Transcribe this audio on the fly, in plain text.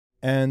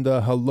And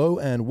hello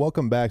and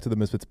welcome back to the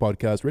Misfits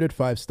podcast, rated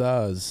 5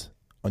 stars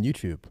on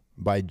YouTube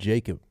by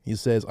Jacob. He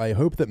says, I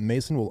hope that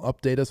Mason will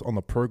update us on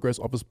the progress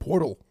of his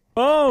portal.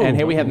 Oh! And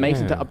here we have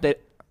Mason to update.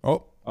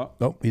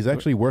 No, he's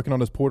actually working on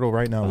his portal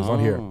right now. He's not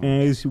here.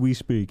 As we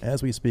speak.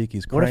 As we speak,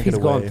 he's What if cranking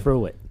he's away. gone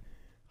through it?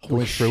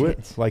 Going through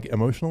it? Like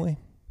emotionally?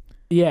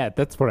 Yeah,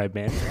 that's what I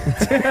meant.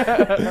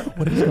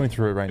 What if he's going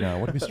through it right now?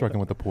 What if he's struggling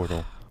with the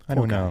portal? I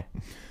don't know.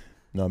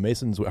 No,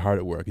 Mason's hard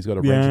at work. He's got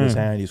a wrench in his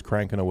hand. He's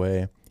cranking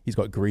away. He's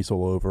got grease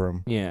all over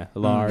him. Yeah,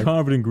 lard.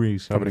 Covered in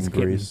grease. Covered in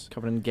grease.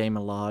 Covered in gamer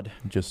lard.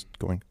 Just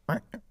going,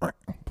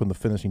 putting the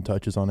finishing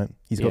touches on it.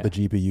 He's got the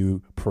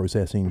GPU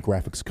processing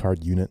graphics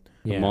card unit.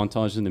 Yeah. The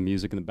montage and the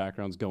music in the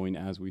background's going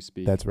as we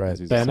speak. That's right. As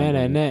he's assembling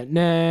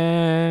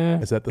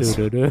it. Is that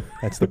the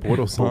That's the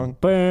portal song?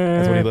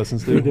 That's what he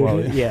listens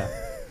to? Yeah.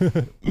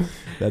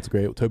 That's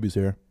great. Toby's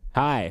here.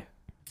 Hi,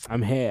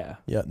 I'm here.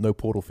 Yeah, no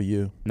portal for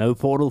you. No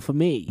portal for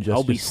me.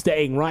 I'll be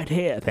staying right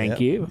here, thank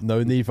you.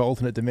 No need for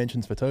alternate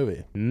dimensions for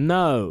Toby.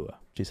 No.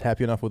 She's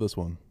happy enough with this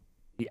one.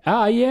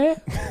 Yeah?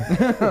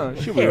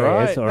 Should be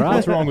right. It's all right.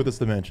 What's wrong with this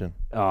dimension?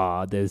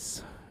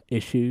 There's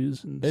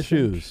issues. And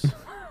Issues.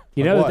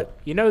 You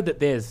Like know what? that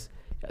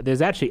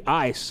there's actually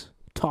ice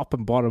top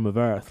and bottom of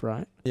Earth,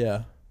 right?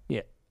 Yeah.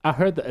 Yeah. I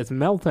heard that it's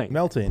melting.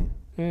 Melting.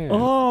 Yeah.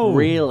 Oh!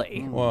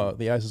 Really? Well,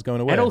 the ice is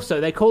going away. And also,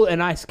 they call it an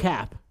ice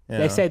cap. Yeah.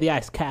 They say the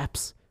ice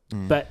caps,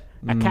 but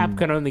a cap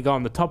can only go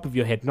on the top of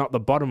your head, not the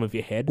bottom of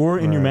your head. Or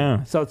in your Right.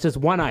 mouth. So it's just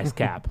one ice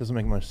cap. Doesn't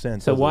make much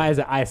sense. So does why it? is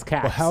it ice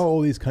caps? Well, how are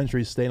all these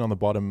countries staying on the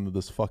bottom of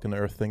this fucking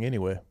Earth thing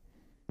anyway?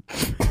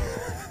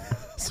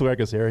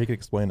 Swagger's here. He can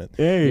explain it.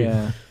 Hey.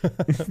 Yeah.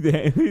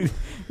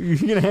 You're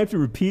going to have to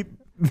repeat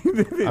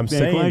I'm that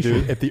saying, question.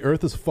 dude, if the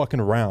Earth is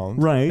fucking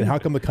round, Right. then how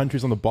come the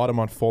countries on the bottom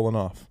aren't falling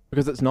off?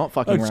 Because it's not Oh,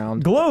 fucking it's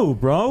round. glue,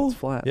 bro. It's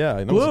flat. Yeah.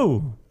 I know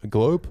Glue. A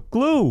globe?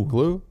 Glue.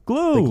 Glue?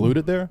 Glue. They glued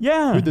it there?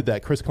 Yeah. Who did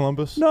that? Chris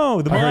Columbus?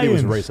 No, the Mayans. I heard he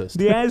was racist.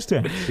 The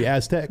Aztecs. The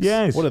Aztecs?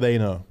 Yes. What do they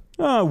know?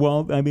 Oh,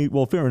 well, I mean,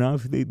 fair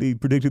enough. They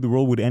predicted the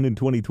world would end in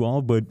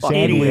 2012, but Fucking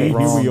sadly,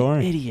 idiots. here we are.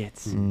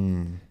 Idiots.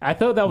 I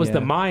thought that was Yeah. the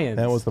Mayans.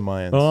 That was the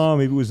Mayans. Oh,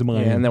 maybe it was the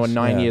Mayans. Yeah, and they were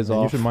 9 years and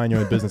off. You should mind your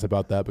own business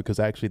about that because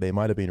actually they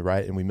might have been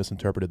right and we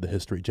misinterpreted the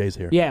history. Jay's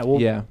here. Yeah, well,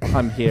 Yeah,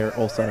 I'm here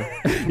also.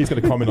 He's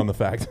going to comment on the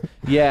fact.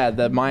 Yeah,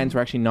 the Mayans were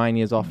actually 9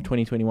 years off.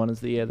 2021 is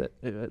the year that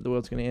the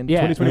world's going to end.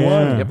 Yeah. 2021.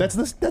 Yeah. Yep. That's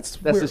That's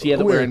this year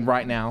that we're in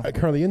right now.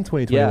 Currently in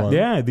 2021.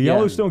 Yeah, the Yeah.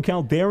 Yellowstone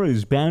caldera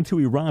is bound to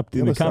erupt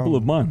in a Yellowstone. couple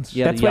of months.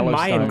 Yeah, that's the when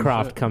Yellowstone.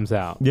 Minecraft comes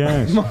out.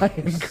 Yes.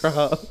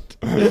 Minecraft.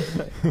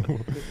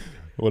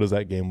 What does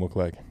that game look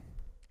like?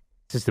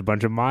 It's just a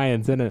bunch of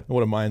Mayans, isn't it? What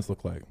do mines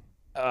look like?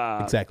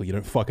 Exactly. You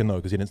don't fucking know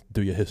because you didn't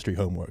do your history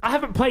homework. I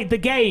haven't played the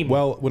game.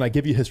 Well, when I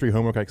give you history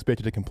homework, I expect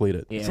you to complete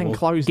it. yeah, It's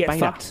enclosed get beta.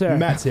 fucked, sir.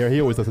 Matt's here. He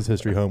always does his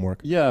history homework.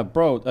 Yeah,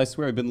 bro, I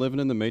swear I've been living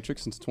in the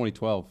Matrix since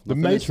 2012. The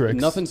Nothing's-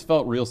 Matrix? Nothing's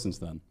felt real since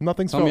then.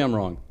 Nothing's Tell me I'm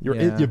wrong.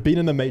 Yeah. You've been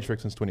in the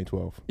Matrix since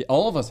 2012. Yeah,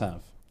 all of us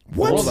have.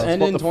 What? The world What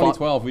ended in the fuck?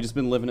 2012. We've just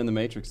been living in the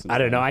Matrix since I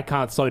don't then. know. I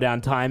can't slow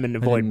down time and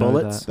avoid didn't know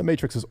bullets. The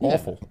Matrix is Yeah.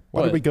 awful.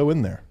 Why did But- we go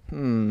in there?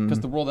 Because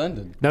the world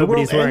ended.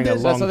 Nobody's world wearing a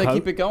ended. long That's how they coat.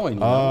 keep it going. you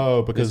know?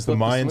 Oh, They because the flipped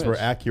mines were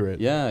switch. accurate.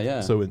 Yeah,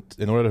 yeah. So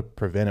in order to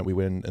prevent it, we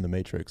went in the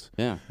Matrix.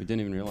 Yeah, we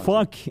didn't even realize.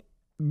 Fuck.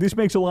 This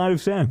makes a lot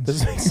of sense.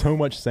 This makes so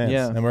much sense.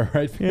 Yeah. Am I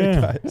right, Yeah.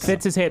 guys?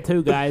 Fitz is here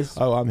too, guys.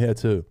 Oh, I'm here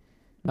too.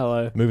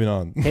 Hello. Moving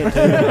on. Here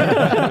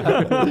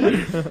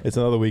too. It's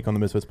another week on the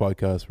Misfits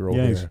podcast. We're all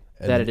Yes. here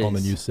That it on the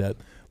is. new set.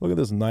 Look at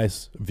this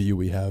nice view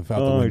we have out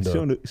the Oh,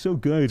 window. it's so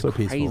good. So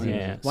peaceful. Crazy.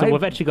 Yeah. Why- So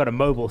we've actually got a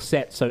mobile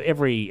set. So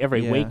every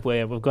Yeah. week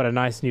we've got a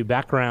nice new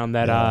background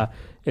that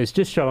is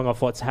just showing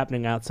off what's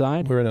happening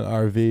outside. We're in an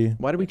RV.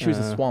 Why do we choose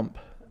a swamp?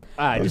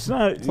 It's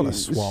not not a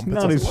swamp,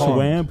 It's it's not a a pond.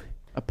 swamp.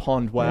 A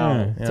pond. Wow.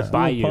 Yeah. It's a Yeah.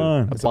 bayou.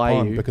 Pond. It's a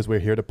pond bayou. because we're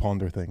here to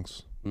ponder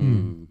things.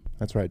 Mm.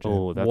 That's right, Jay.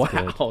 Oh, that's Wow.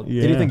 good.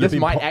 Yeah. Anything This you've been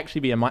might po-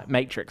 actually be a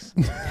Matrix.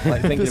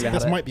 Like thinking this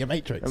about it. might be a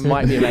Matrix. It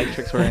might be a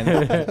Matrix we're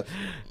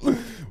in.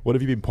 What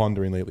have you been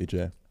pondering lately,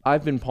 Jay?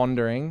 I've been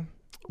pondering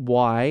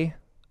why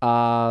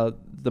the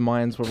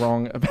Mayans were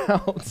wrong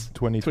about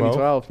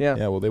 2012? Yeah.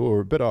 Yeah, well, they were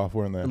a bit off,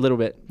 weren't they? A little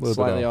bit. Little bit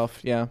Slightly off. off.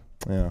 Yeah.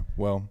 Yeah,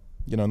 well,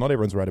 not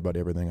everyone's right about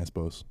everything, I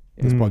suppose.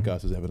 This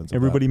podcast is evidence of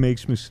Everybody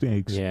makes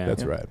mistakes. Yeah. that.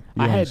 That's right.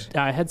 Yes.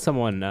 I had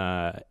someone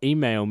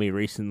email me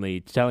recently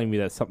telling me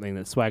that something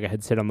that Swagger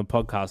had said on the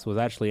podcast was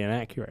actually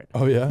inaccurate.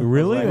 Oh, yeah?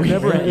 Really? Like, It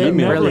never, really? it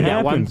never Really?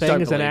 That one happened. thing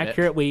Don't is believe it.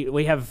 inaccurate.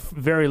 We have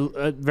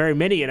very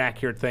many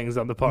inaccurate things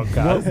on the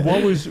podcast.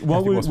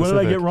 What did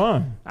I get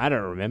wrong? I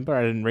don't remember.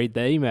 I didn't read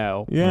the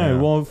email. Yeah,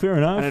 Yeah. well, fair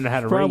enough. I don't know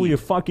how to Probably read.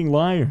 a fucking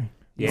liar.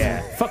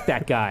 Yeah. Fuck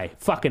that guy.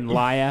 Fucking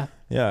liar.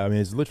 Yeah, I mean,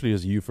 it's literally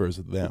just you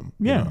versus them.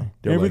 you Yeah. know?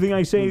 They're Everything like-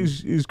 I say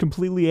is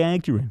completely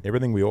accurate.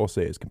 Everything we all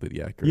say is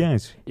completely accurate.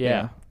 Yes.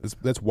 Yeah.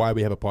 That's why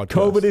we have a podcast.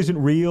 COVID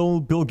isn't real.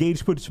 Bill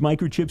Gates puts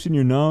microchips in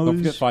your Don't nose.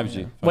 forget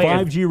 5G. Wait,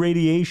 5G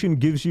radiation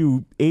gives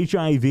you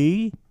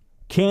HIV,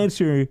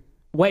 cancer.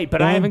 Wait,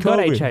 but I And haven't got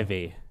COVID. HIV.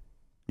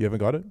 You haven't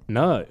got it?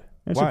 No.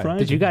 That's Why? surprising.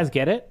 Did you guys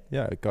get it?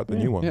 Yeah, I got the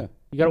new one. Yeah.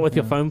 You got it with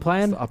your phone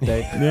plan?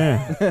 Update.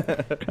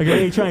 Yeah. I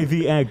got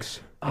HIV X.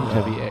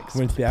 HIVX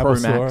Went to the Pro Apple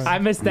Store. Max. I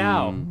missed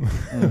out.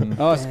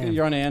 Oh,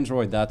 you're on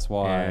Android. That's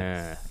why.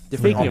 Yeah.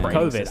 Different Speaking of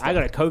operating COVID, system. I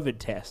got a COVID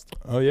test.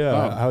 Oh yeah,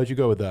 Oh. how'd you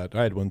go with that?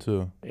 I had one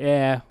too.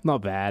 Yeah,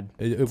 not bad.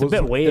 It's a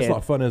bit weird. It's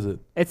not fun, is it?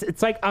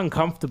 It's like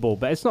uncomfortable,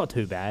 but it's not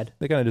too bad.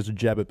 They kind of just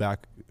jab it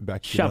back.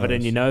 Shove it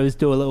in your nose,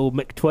 do a little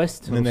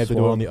McTwist. and then they have to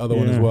do it on the other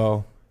one as Yeah.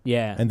 well.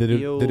 Yeah. And did they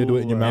do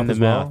it in your mouth in the as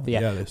well? mouth,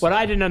 yeah. they What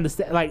I didn't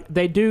understand, like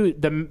they do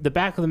the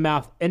back of the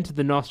mouth into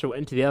the nostril,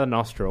 into the other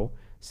nostril.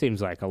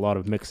 Seems like a lot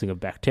of mixing of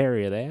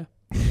bacteria there.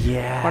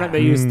 Yeah. Why don't they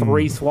use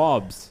 3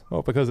 swabs?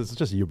 Well, because it's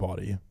just your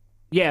body.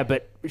 Yeah,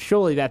 but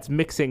surely that's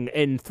mixing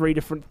in 3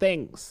 different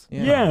things.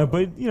 Yeah,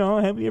 but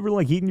have you ever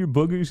like eaten your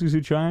boogers as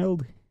a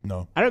child?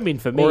 No, I don't mean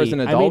for me. Or as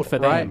an I mean adult, for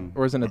right? them.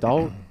 Or as an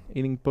adult,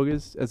 eating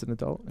boogers as an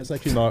adult. it's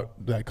actually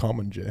not that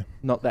common, Jay.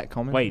 Not that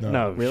common. Wait, No.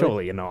 no, Really?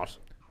 surely you're not.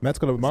 Matt's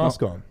got a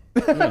mask on.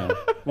 Yeah.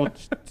 Well,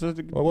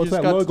 Well, what's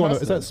that logo on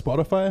it? Is that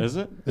Spotify? Is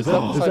it? Is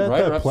Upside that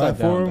right or the upside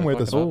platform down? where Fuck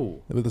this it up.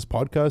 where this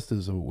podcast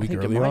is a week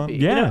think it early might on? be.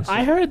 Yes.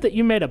 I heard that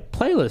you made a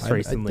playlist I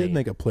recently. did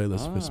make a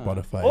playlist for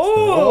Spotify.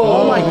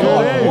 Oh my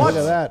God, Look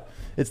at that!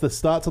 It's the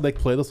Start Select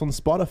playlist on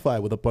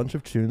Spotify with a bunch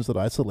of tunes that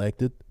I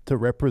selected to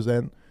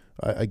represent,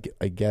 I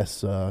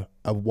guess, a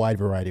wide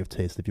variety of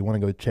taste. If you want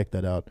to go check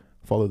that out,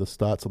 follow the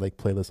Start Select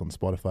playlist on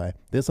Spotify.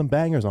 There's some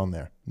bangers on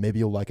there. Maybe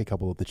you'll like a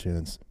couple of the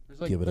tunes.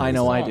 Give it a I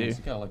know listen. I do. You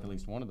gotta like at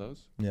least one of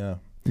those. Yeah,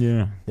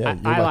 Yeah. yeah.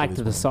 I you'll liked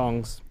like the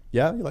songs.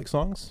 Yeah, you like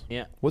songs?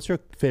 Yeah. What's your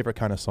favorite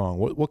kind of song?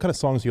 What kind of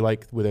songs do you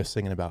like where they're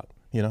singing about?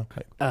 You know,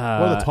 like, what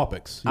are the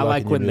topics? You I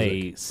like in your when music?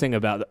 they sing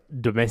about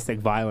domestic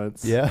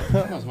violence. Yeah.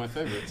 That was my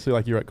favorite. So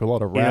like you like a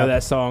lot of You know rap.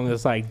 that song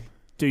that's like,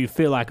 "Do you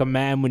feel like a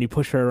man when you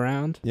push her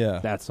around?" Yeah.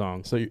 That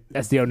song. So you,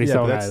 That's the only yeah,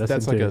 song but I listen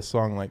that's like to. a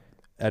song like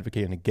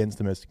advocating against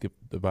domestic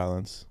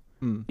violence.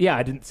 Mm. Yeah,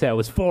 I didn't say I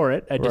was for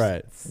it. I just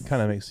Right. It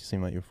kind of makes you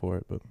seem like you're for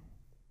it, but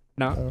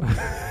no.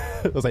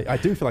 I was like, I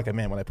do feel like a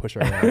man when I push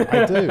her around.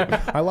 I do.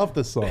 I love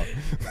this song.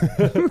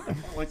 Red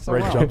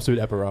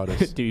jumpsuit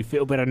apparatus. Do you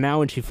feel better now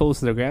when she falls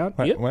to the ground?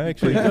 Right, Yep. well,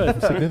 actually,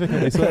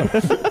 significantly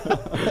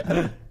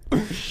so.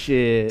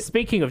 Shit.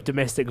 Speaking of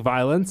domestic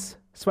violence,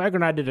 Swagger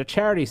and I did a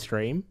charity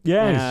stream.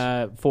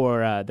 Yes. For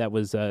that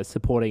was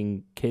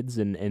supporting kids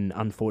in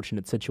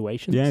unfortunate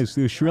situations. Yes,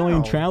 the Australian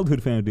Wow.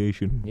 Childhood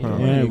Foundation. Yeah.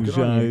 Yeah, it Good was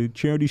on a you.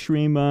 charity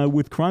stream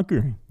with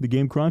Crocker, the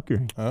game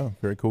Crocker. Oh,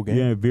 very cool game.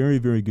 Yeah, very,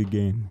 very good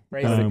game.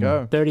 Way to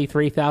go.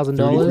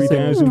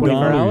 $33,000 in 24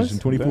 hours. in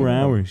 24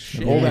 hours.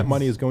 Shit. All that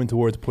money is going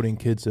towards putting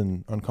kids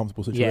in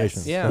uncomfortable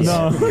situations. Yeah.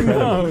 No,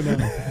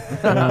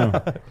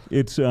 no.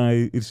 It's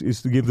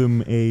to give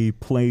them a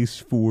place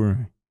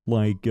for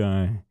like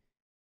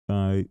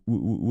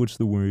what's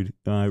the word?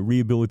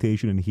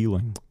 Rehabilitation and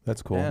healing.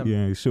 That's cool. Yeah.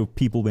 Yeah, so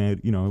people that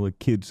like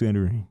kids that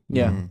are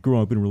Yeah.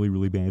 grow up in really,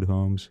 really bad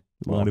homes,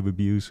 a lot Wow. of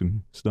abuse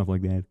and stuff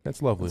like that.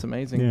 That's lovely. That's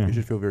amazing. Yeah. You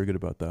should feel very good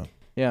about that.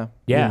 Yeah.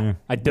 Yeah,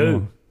 I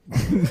do.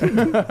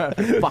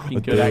 Fucking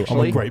good, I'm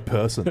actually. a great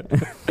person.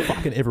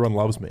 Fucking everyone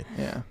loves me.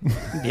 Yeah.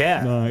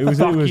 Yeah. No, it was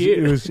Fuck it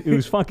you.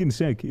 was fucking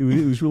sick. It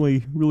was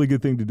really, really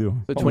good thing to do.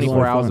 The It was a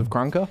lot 24 hours fun. of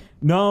Crunker?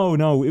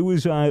 No, it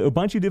was a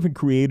bunch of different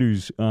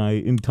creators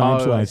in time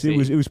Oh, I slots.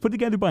 It see. was put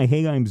together by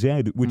Hey I'm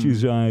Zed, which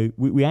is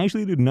we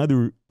actually did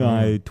another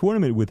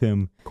tournament with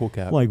him Cool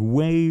cat. like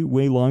way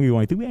long ago.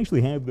 I think we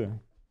actually have the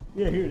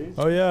here it is.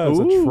 Oh yeah, it's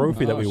a Ooh.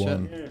 trophy that we Oh, shit.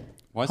 won.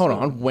 Why is Hold it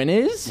on. When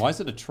is? Why is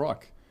it a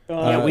truck?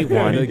 Yeah, we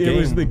won. the It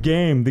was game. the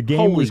game. The game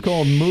Holy was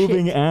called shit.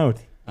 Moving Out.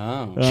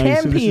 Oh. So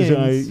this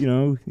is,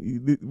 Champions.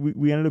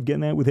 we ended up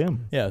getting that with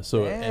him. Yeah,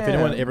 so if Damn.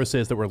 anyone ever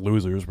says that we're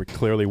losers, we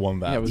clearly won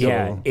that. Yeah, it was so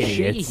Yeah,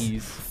 idiots.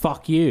 Jeez.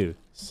 Fuck you.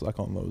 suck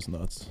on those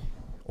nuts,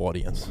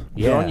 audience.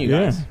 Good on you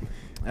Yeah. guys.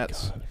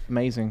 That's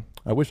amazing.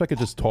 I wish I could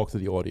just talk to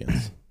the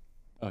audience.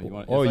 Oh, you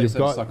want? Oh, you've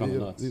got. suck on the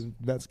nuts.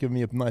 That's giving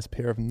me a nice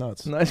pair of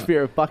nuts. Nice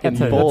pair of fucking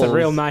That's balls. a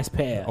real nice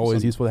pair.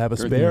 Always Some useful to have a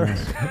good spare.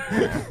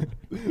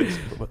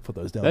 Put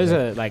those down. Those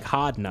there. are like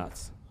hard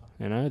nuts.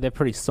 You know, they're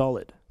pretty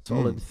solid.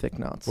 Solid, thick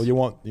nuts. Well, you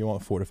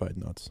want fortified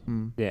nuts.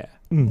 Mm. Yeah.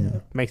 Mm. Yeah.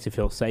 Makes you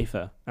feel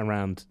safer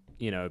around,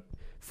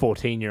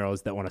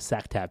 14-year-olds that want to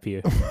sack tap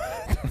you.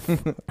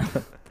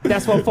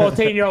 That's what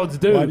 14-year-olds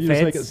do, Why do you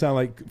just make it Fitz. sound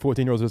like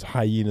 14-year-olds as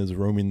hyenas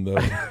roaming the?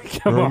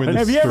 Come roaming on. the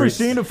Have you ever streets?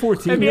 seen a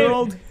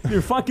 14-year-old?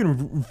 They're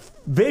fucking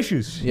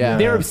vicious. Yeah.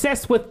 They're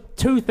obsessed with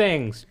two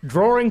things: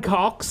 drawing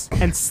cocks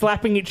and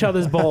slapping each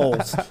other's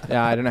balls.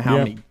 Yeah, I don't know how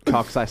Yeah. many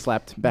cocks I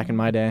slapped back in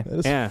my day. They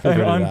just Yeah.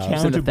 figured it An out.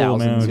 It's in the uncountable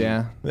thousands, amount.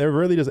 yeah. They're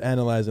really just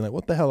analyzing like,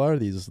 what the hell are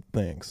these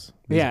things?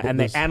 These Yeah, and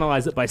they this-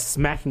 analyze it by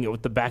smacking it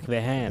with the back of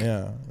their hand.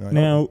 Yeah. Like,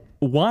 Now,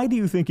 why do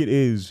you think it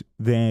is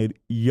that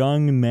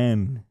young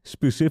men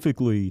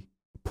specifically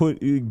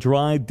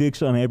draw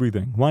dicks on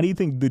everything? Why do you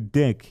think the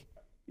dick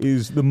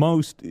is the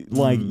most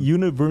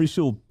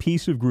universal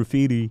piece of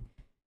graffiti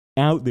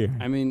out there?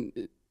 I mean,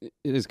 it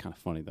is kind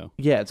of funny though.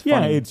 Yeah, it's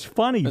Yeah, funny. it's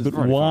funny, It's but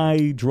very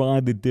why draw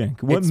the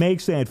dick? What It's-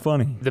 makes that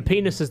funny? The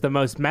penis is the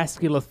most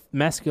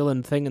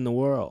masculine thing in the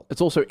world.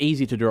 It's also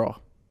easy to draw.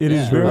 It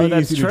is Yeah. very Oh,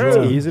 that's easy to true.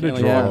 draw. It's easy to Yeah,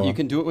 like, draw. you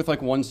can do it with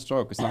like one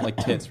stroke. It's not like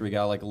tits where you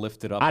gotta like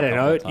lift it up. I a don't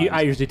couple know. of times.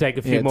 I usually take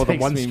a few Yeah, it more than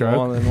takes one me stroke.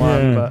 more than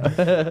one, Yeah.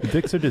 but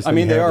Dicks are just. I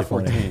mean, they are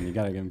inherently 14. funny. You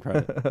gotta give them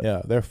credit.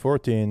 Yeah, they're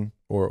 14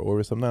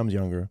 or sometimes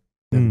younger.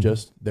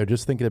 They're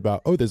just thinking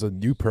about, oh, there's a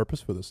new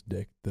purpose for this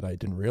dick that I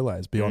didn't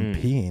realize beyond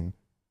peeing,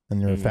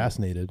 and they're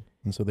fascinated,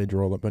 and so they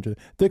draw a bunch of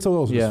dicks. Are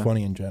also just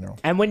funny in general.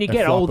 And when you And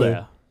get floppy.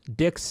 older,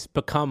 dicks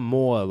become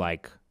more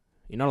like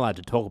you're not allowed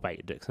to talk about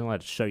your dicks. You're not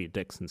allowed to show your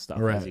dicks and stuff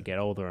Right. as you get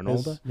older and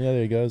Yes. older. Yeah,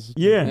 there he goes.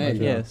 Yeah. Hey,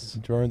 yes.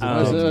 Drawings.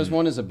 Oh, There's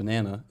one is a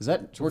banana. Is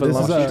that George This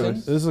is, Washington?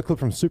 this is a clip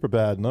from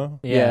Superbad,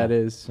 no? yeah, it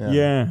is.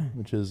 Yeah.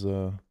 Which is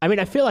I mean,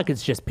 I feel like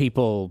it's just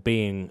people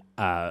being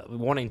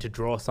wanting to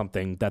draw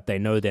something that they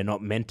know they're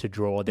not meant to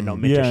draw, they're not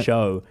meant Yeah. to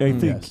show. I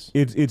think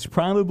Yes. it's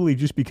probably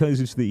just because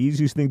it's the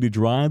easiest thing to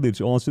draw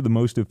that's also the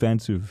most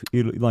offensive.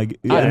 I don't know.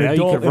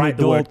 You could write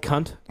the word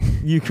cunt.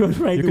 You could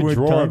write you the could word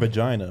draw a cunt.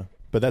 vagina,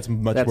 but that's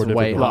much That's more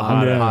way difficult.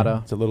 harder. Yeah. harder.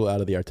 It's a little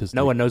out of the artistic.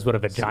 No one knows what a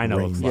vagina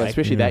range. looks Yeah, like.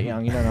 especially that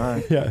young. You don't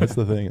know. Yeah, that's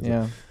the thing. It's like,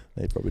 Yeah.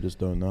 they probably just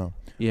don't know.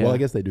 Yeah. Well, I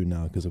guess they do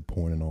now because of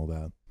porn and all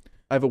that.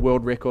 I have a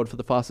world record for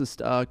the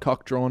fastest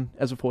cock drawn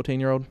as a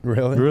 14-year-old.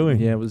 Really? Really?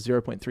 Yeah, it was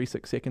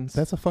 0.36 seconds.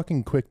 That's a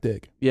fucking quick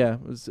dick. Yeah,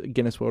 it was a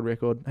Guinness World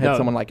Record. I had No.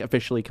 someone like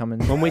officially come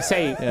in. When we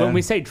say Yeah. when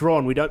we say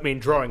drawn, we don't mean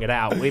drawing it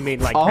out. We mean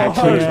like Oh,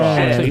 actually, yeah,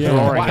 actually yeah.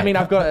 drawing. Well, I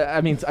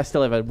it. mean, I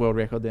still have a world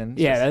record then.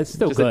 It's Yeah, just- that's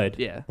still just a- good.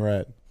 yeah.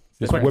 Right.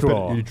 It's Just like whip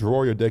draw. it. You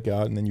draw your dick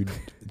out and then you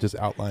just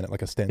outline it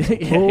like a stencil.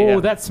 Yeah, Oh, yeah.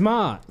 that's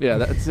smart. Yeah,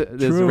 there's a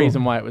True.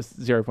 reason why it was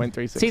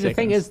 0.36 See, the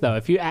thing seconds. is, though,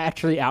 if you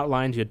actually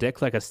outlined your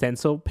dick like a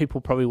stencil, people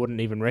probably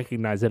wouldn't even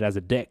recognize it as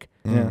a dick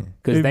Yeah.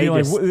 because They'd they be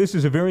like, just this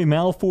is a very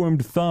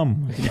malformed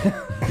thumb.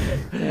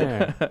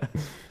 yeah. I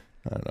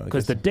don't know. I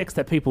Because the guess- dicks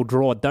that people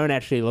draw don't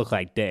actually look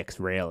like dicks,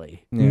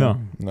 really. Yeah. No,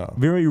 no.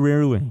 very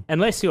rarely.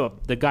 Unless you're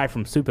the guy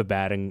from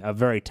Superbad and are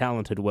very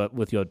talented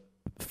with your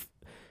Phallus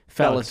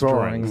phallus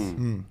drawings.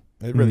 drawings.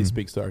 It really Mm.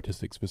 speaks to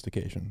artistic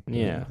sophistication.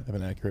 Yeah. Have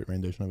an accurate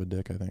rendition of a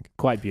dick, I think.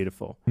 Quite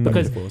beautiful. Mm.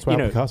 Because, Beautiful. That's why you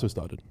know, Picasso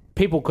started.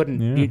 people couldn't,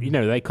 Yeah. you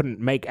know, they couldn't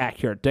make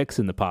accurate dicks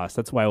in the past.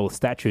 That's why all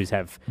statues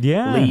have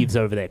Yeah. leaves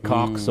over their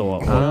cocks or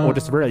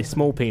just really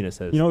small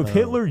penises. You know, if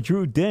Hitler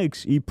drew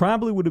dicks, he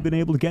probably would have been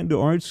able to get into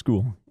art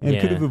school and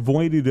could Yeah. have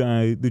avoided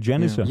the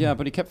genocide. Yeah,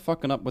 but he kept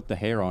fucking up with the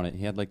hair on it.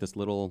 He had like this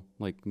little,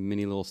 like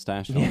mini little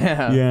stash on it.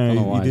 Yeah. Yeah, don't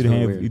know why, he it's did really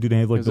have weird. he did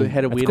have like It was a-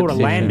 had a it's weird called a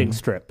obsession. landing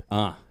strip.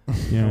 Ah,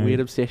 yeah. A weird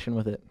obsession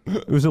with it.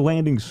 It was a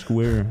landing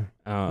square.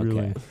 Oh, okay.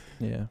 Really.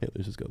 Yeah.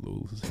 Hitler's just got a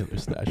little Hitler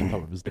stash on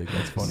top of his dick.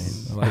 That's funny.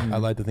 I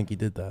like to think he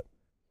did that.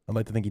 I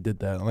like to think he did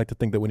that. I like to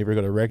think that whenever he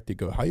got erect, he'd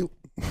go, how you?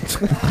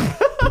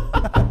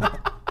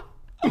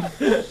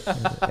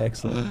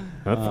 Excellent.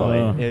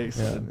 Hopefully.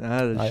 Excellent.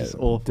 That is just I-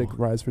 awful. Dick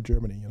rise for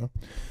Germany, you know?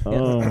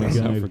 Oh my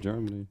except for god.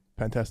 Germany.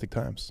 Fantastic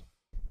times.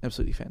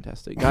 Absolutely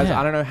fantastic, guys. Yeah.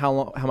 I don't know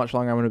how much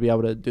longer I'm going to be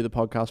able to do the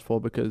podcast for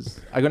because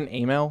I got an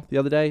email the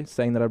other day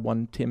saying that I'd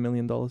won $10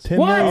 million. 10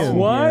 What? million.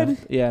 What?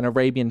 Yeah, an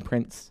Arabian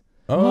prince.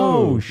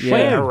 Oh, shit.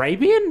 Wait,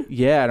 Arabian?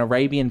 Yeah, an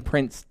Arabian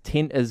prince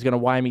is going to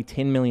wire me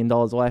 $10 million.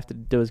 All I have to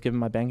do is give him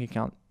my bank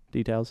account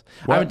details.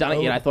 I haven't done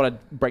it yet. I thought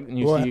I'd break the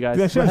news What? to you guys.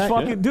 That sounds Heck,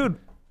 fucking dude.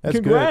 That's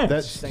Congrats. good.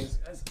 That's, Thanks,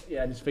 guys.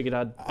 Yeah, I just figured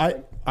I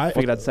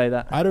I'd say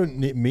that. I don't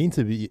mean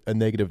to be a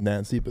negative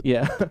Nancy, but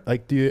Yeah.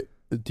 like, do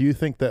you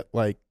think that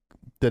like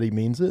that he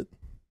means it?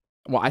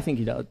 Well, I think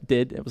he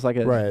did. It was like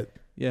a Right.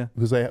 yeah.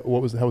 Because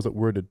how was it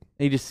worded?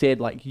 He just said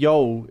like,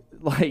 "Yo,"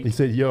 like He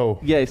said, "Yo,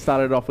 yeah. He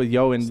started off with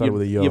 "Yo," and Started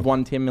with a yo. you've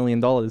won $10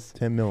 million.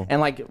 10 mil." And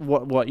like,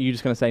 what you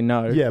just gonna say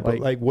no? Yeah, but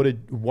like,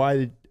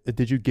 why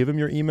did you give him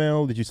your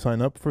email? Did you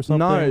sign up for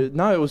something?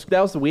 no, that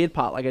was the weird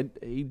part.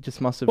 Like, he just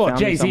must have. Well, found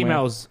me Jay's somewhere.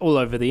 email's all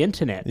over the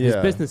internet. His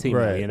Yeah, business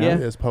email, right. you know? Yeah.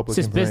 It's public It's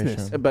his information.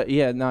 business. But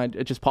yeah, no,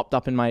 it just popped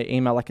up in my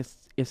email like a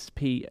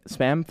SP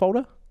spam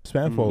folder.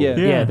 Spam folder. Yeah.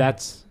 Yeah,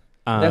 that's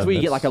That's where you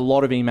get that's- like a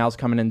lot of emails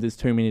coming in. There's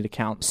too many to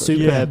count. So-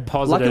 super Yeah.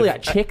 positive. Luckily, I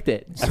checked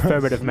it.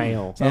 affirmative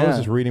mail. So I was Yeah.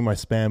 just reading my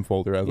spam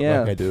folder as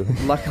Yeah. like I do.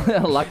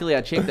 Luckily,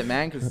 I checked it,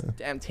 man, because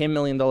damn, $10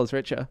 million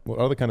richer. What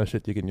other kind of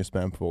shit do you get in your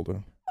spam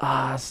folder?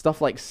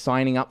 Stuff like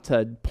signing up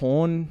to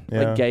porn,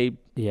 Yeah. like gay.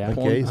 Yeah. Like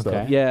Porn. gay Okay.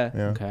 stuff. Yeah.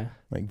 Yeah. Okay.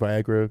 Like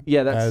Viagra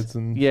Yeah, that's ads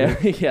and yeah,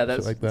 shit. yeah.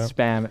 That's like that.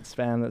 spam. It's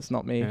spam. That's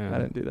not me. Yeah. I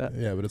don't do that.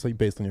 Yeah, but it's like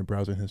based on your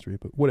browser history.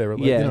 But whatever.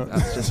 Like, Yeah, you know.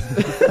 that's just.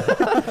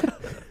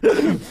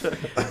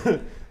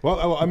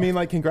 Well, I mean,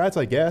 like, congrats,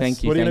 I guess.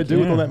 Thank you, What are you gonna thank do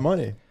you. with all Yeah. that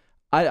money?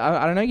 I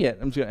don't know yet.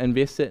 I'm just gonna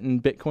invest it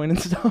in Bitcoin and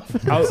stuff.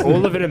 Oh,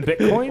 all of it in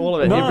Bitcoin? All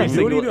of it. No, every dude,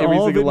 single, you do every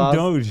all of it single in last.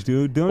 Doge,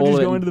 dude. Don't all just of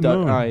it go in into the Do-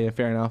 moon. Oh yeah,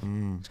 fair enough.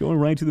 It's going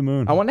right to the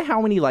moon. I wonder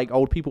how many like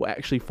old people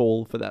actually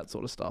fall for that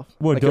sort of stuff.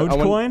 What, Like, I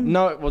Dogecoin? wonder-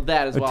 No, well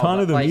that as a well. ton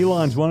but, of them. like,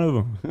 Elon's one of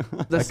them.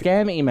 the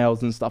scam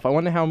emails and stuff. I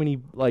wonder how many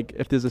like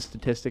if there's a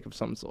statistic of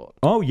some sort.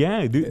 Oh yeah,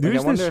 Like,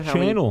 there's I wonder this how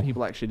many channel.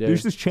 people actually do.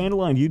 There's this channel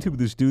on YouTube.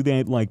 This dude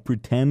that like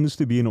pretends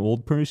to be an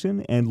old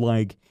person, and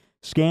like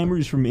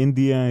scammers from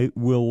India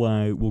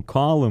will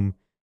call him,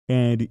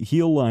 and he's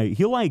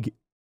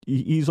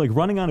like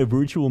running on a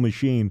virtual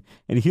machine,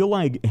 and he'll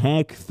like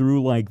hack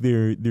through like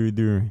their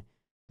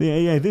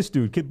Yeah, this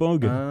dude, Kit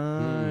Bogan.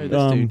 Oh,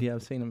 this dude. Yeah,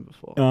 I've seen him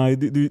before.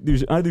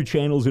 There's other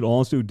channels that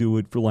also do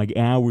it for like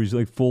hours,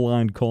 like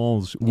full-on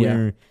calls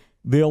where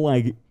they'll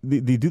like they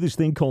do this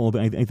thing called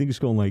I think it's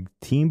called like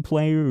Team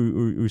Player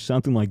or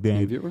something like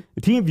that. Viewer?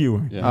 A Team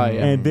Viewer. Yeah. Oh,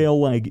 yeah. And they'll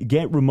like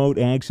get remote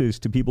access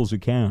to people's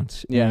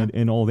accounts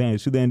and all that.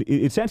 So then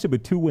it sets up a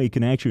two-way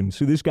connection.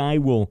 So this guy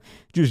will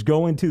just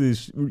go into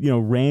this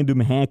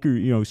random hacker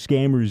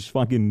scammer's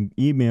fucking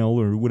email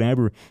or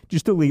whatever,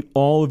 just delete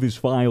all of his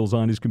files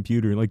on his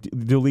computer, like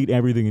delete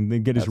everything, and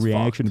then get his That's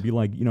reaction and be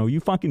like, you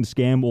fucking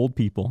scam old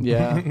people.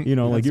 Yeah.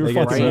 Like you're a They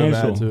get fucking so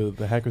asshole. mad too.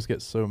 The hackers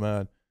get so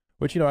mad.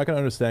 Which, I can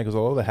understand because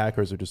all the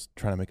hackers are just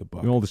trying to make a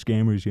buck. All the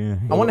scammers, yeah.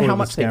 I wonder Or how the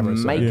much they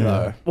scammers, make, sorry. Yeah.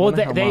 though. Well,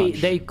 Wonder how they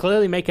much. they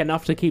clearly make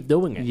enough to keep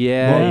doing it.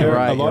 Yeah, Well, you're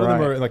right. a lot you're of them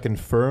right. are like in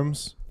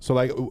firms. So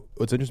like,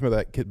 what's interesting about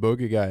that Kit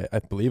Boga guy, I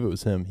believe it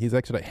was him. He's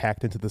actually like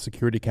hacked into the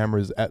security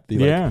cameras at the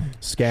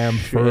scam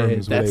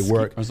firms where that's they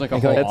work. It was like a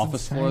And whole that's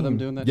office floor of them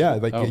doing that. Yeah,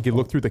 shit? like Oh, you can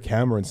look through the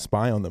camera and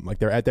spy on them. Like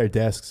they're at their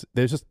desks.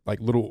 There's just like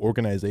little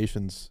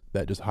organizations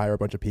that just hire a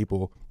bunch of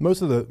people.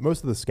 Most of the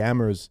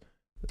scammers.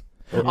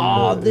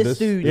 Oh, this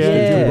dude,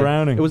 Jim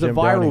Browning. It was a Jim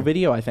viral Browning.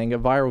 video, I think. A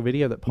viral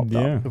video that popped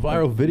Yeah. up. A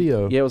viral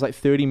video. Yeah, it was like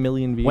 30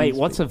 million views. Wait,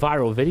 what's a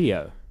viral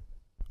video?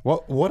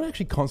 What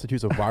actually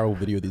constitutes a viral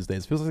video these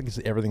days? It feels like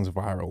everything's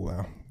viral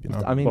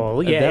now. I mean,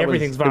 Well, yeah, that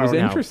everything's was, it was viral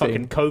now.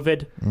 interesting. Fucking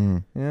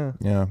COVID, Yeah.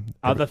 Yeah.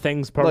 other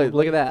things probably.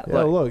 Look at that.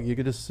 Yeah, Look, look, you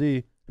can just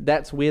see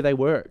that's where they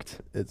worked.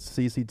 it's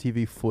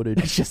CCTV footage.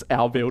 It's just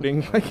our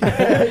building.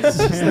 It's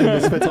just the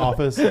Misfits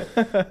office.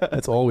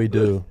 That's all we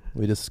do.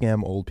 We just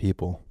scam old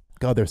people.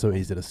 God, they're so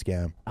easy to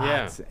scam.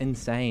 Yeah. It's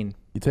insane.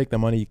 You take the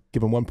money,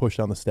 give them one push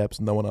down the steps,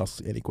 and no one asks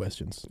any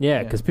questions.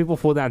 Yeah, because people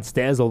fall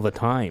downstairs all the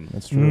time.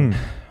 That's true.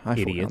 I fall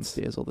Idiots.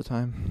 downstairs all the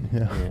time.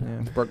 Yeah.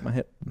 Yeah, broke my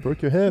hip.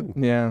 Broke your hip.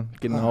 Yeah,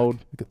 getting Fuck. old.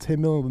 You got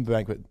 10 million in the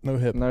bank, but no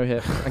hip. No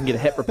hip. I can get a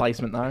hip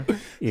replacement though.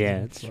 Yeah,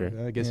 it's true.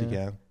 I guess you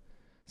Yeah. can.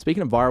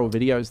 Speaking of viral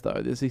videos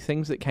though, there's these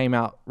things that came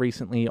out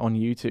recently on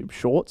YouTube,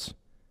 Shorts.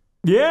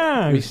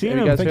 Yeah, Have you I've seen have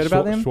you them. guys heard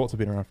about them? Schwartz have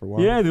been around for a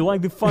while. Yeah, they're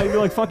like they're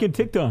like fucking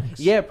TikToks.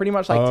 Yeah, pretty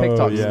much like Oh,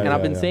 TikToks. yeah, and I've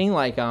yeah, been yeah. seeing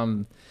like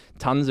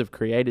tons of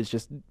creators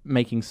just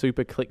making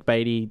super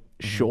clickbaity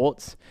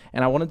shorts.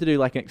 And I wanted to do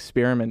like an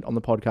experiment on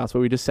the podcast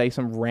where we just say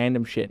some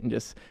random shit and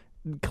just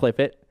clip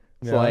it.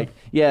 So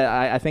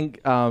Yeah. I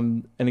think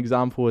an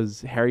example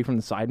was Harry from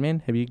the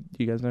Sidemen. Do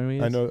you guys know who he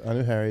is? I know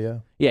Harry, yeah.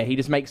 Yeah, he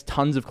just makes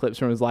tons of clips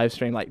from his live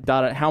stream. Like,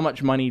 how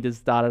much money does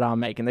Da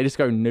make? And they just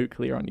go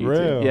nuclear on YouTube.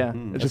 Real? Yeah,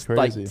 That's it's just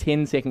crazy. like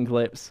 10-second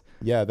clips.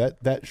 Yeah,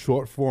 that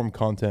short form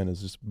content is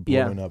just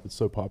blowing up. It's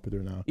so popular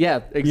now.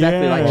 Yeah,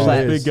 exactly. Yeah, like these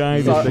that. big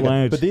guys, So- these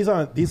lads. But these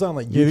aren't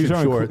like Yeah, these YouTube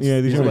aren't cool- shorts.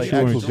 yeah, these are aren't like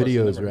shorts. actual I've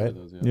videos, never heard right?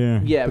 of those,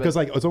 Yeah. Yeah, Because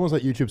like it's almost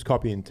like YouTube's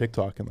copying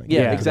TikTok and like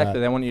yeah, into exactly. that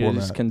They want you to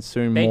format. just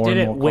consume They more did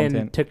and it more when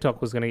content.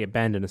 TikTok was going to get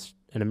banned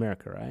in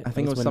America, right? I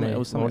think That it was when something- they it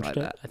was something launched like it,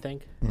 that. I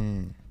think.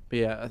 Mm. But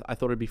yeah, I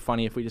thought it'd be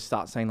funny if we just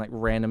start saying like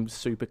random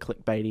super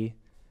clickbaity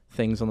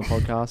things on the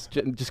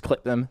podcast. Just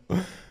clip them.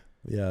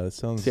 Yeah, that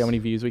sounds. See how many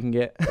views we can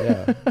get.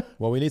 Yeah.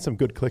 Well, we need some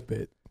good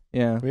clickbait.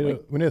 Yeah. We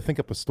need to think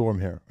up a storm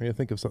here. We need to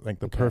think of something like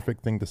the Okay.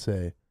 perfect thing to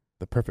say,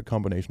 the perfect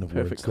combination of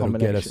Perfect words that'll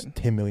get us combination.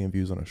 10 million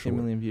views on a 10 short.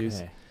 million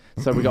views. Okay.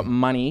 So we got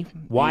money.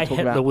 Why We talk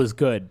Hitler about- was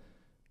good.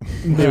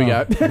 There we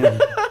go.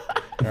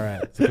 All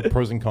right, it's like a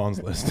pros and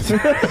cons list.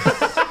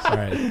 All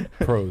right,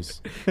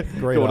 pros.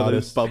 Great Got one of those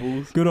artist,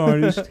 bubbles. Good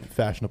artist.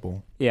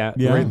 fashionable, Yeah.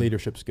 Yeah. great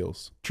leadership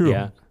skills, True.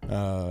 Yeah.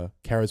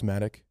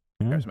 charismatic,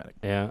 Yeah. Charismatic.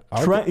 Yeah.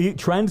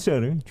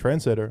 Trendsetter.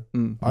 trendsetter,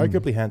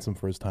 arguably handsome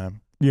for his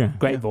time, Yeah.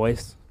 Great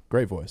voice,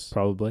 great voice,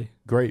 probably.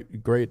 great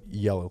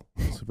yellow,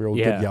 it's a real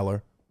Yeah. good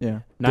yeller. Yeah.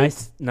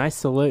 Nice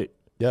salute.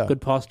 Yeah,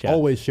 Good posture.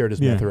 always shared his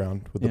Yeah. myth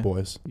around with Yeah. the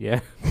boys. Yeah.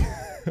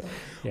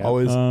 Yeah.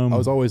 Always, I Um,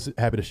 was always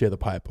happy to share the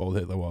pipe. Old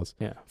Hitler was.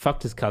 Yeah.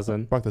 Fucked his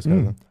cousin. Fuck this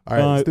cousin. All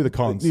right, let's do the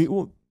cons.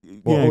 Well,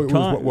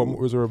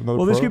 Was there another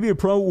well, this pro? could be a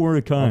pro or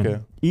a con. Okay.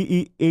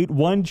 He ate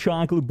one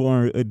chocolate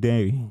bar a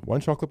day.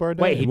 One chocolate bar a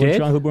day? Wait, he One did?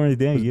 chocolate bar a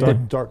day, Was it yeah.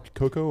 dark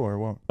cocoa or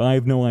what? I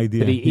have no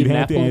idea. Did he You'd eat an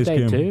have to apple a ask day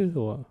him. too?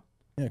 Or?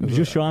 Yeah, It was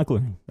just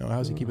chocolate. No,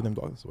 how's he keeping them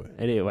dogs away?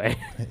 Anyway.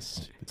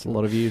 It's a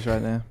lot of views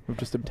right there. We've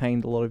just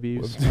obtained a lot of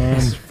views.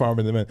 Just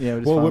farming them in. Yeah, we're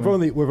just Well,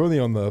 farming. we're only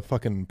on the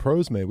fucking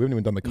pros, mate. We haven't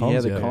even done the cons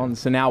Yeah, the yet. cons.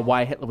 So now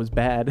why Hitler was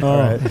bad. Oh,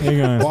 right.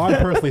 hang on. Well,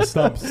 I'm personally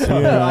stumped. So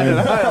Yeah, I don't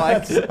know.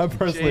 Like, I'm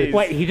personally. Jeez.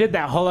 Wait, he did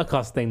that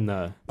Holocaust thing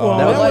though. Well,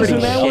 That was that pretty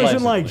wasn't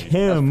shit. like That was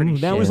him. pretty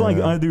That was shit. like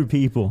Yeah. other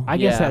people. I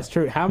guess Yeah. that's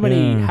true. How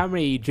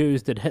many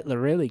Jews did Hitler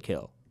really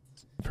kill?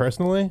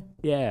 Personally,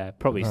 Yeah,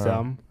 probably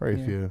some. very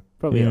Yeah. few.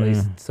 Probably at Yeah.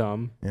 least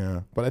some.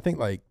 Yeah, but I think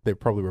like they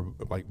probably were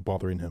like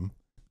bothering him.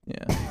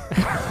 Yeah.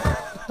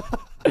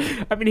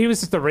 I mean, he was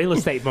just a real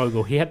estate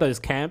mogul. He had those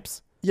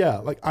camps. Yeah,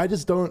 like I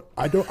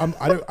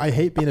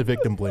hate being a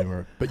victim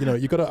blamer, but you know,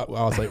 you gotta. I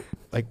was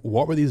like,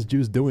 what were these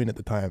Jews doing at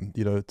the time?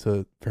 You know,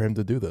 for him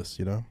to do this.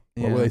 You know,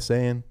 what Yeah. were they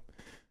saying?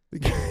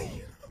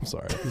 I'm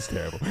sorry, it's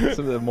terrible.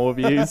 Some of the more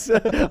views.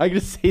 I can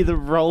just see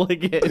them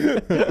rolling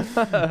in.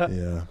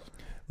 Yeah,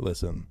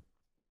 listen,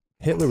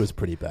 Hitler was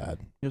pretty bad.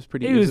 He was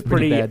pretty. He was a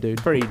pretty pretty bad dude.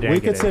 Pretty We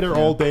negative. could sit here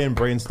all day and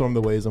brainstorm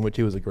the ways in which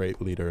he was a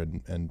great leader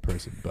and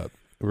person, but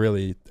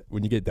really,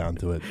 when you get down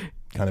to it,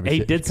 kind of a He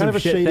shit- did kind of some a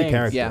shit shady things.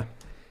 character. Yeah.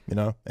 You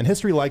know, and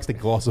history likes to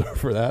gloss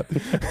over that.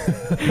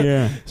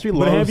 Yeah. History But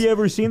loves have you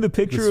ever seen the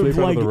picture of sweep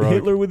under like the rug.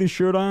 Hitler with his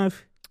shirt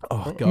off?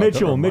 Oh God,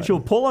 Mitchell,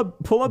 pull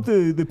up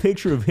the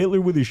picture of Hitler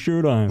with his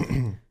shirt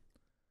on.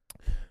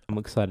 I'm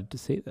excited to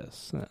see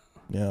this.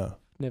 Yeah.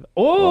 Never.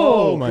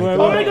 Oh Oh, my Wait, God.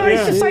 oh my God! He's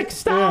Yeah. just like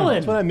Stalin.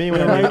 That's what I mean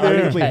when Right I'm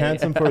there. arguably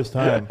handsome for his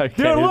time. Dude,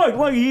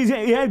 look, he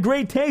had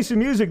great taste in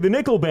music. The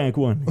Nickelback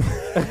one.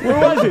 Where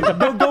was it?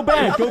 Go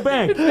back.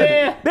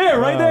 There,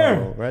 right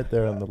there. Oh, right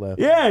there on the left.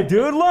 Yeah,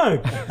 dude,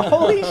 look.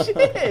 Holy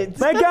shit!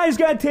 That guy's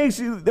got taste.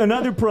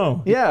 Another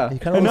pro. Yeah. He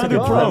kind of looks like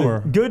Another a pro. drummer.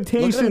 Good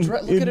taste in,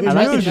 look at in him I like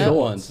drinking his that shorts.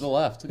 one to the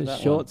left. Look at His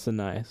that shorts are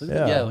nice. one.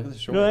 Yeah. Yeah, look at the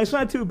shorts. No, that's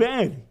not too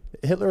bad.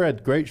 Hitler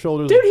had great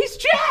shoulders. Dude, he's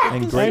jacked.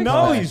 and I great know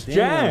thighs. he's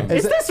Damn. jacked.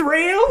 Is this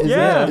real? Is Yeah,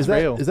 that, it's is, that,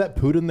 real. is that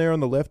Putin there on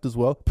the left as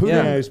well? Putin,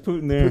 Yeah, he's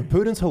Putin there.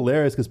 Putin's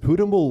hilarious because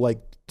Putin will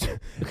like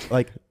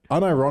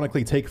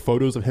unironically take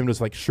photos of him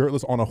just like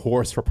shirtless on a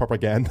horse for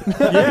propaganda.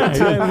 Yeah,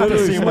 to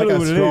literally, seem like literally a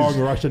what it strong is.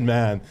 Russian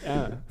man.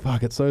 Yeah.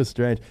 Fuck, it's so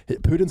strange.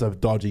 Putin's a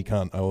dodgy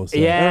cunt, I will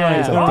say. Yeah.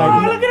 He's a Oh,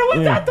 dodgy- look at him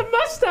with Yeah. that the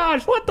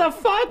mustache. What the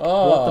fuck?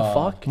 Oh. What the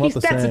fuck? Not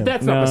the same.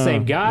 That's not the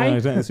same guy. No,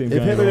 he's not the same If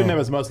guy. Hitler at didn't all. have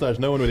his mustache,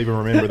 no one would even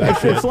remember that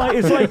shit. It's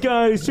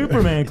like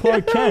Superman,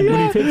 Clark Kent.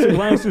 When he takes his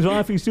glasses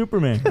off, he's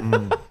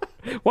Superman.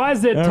 Why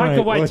is there All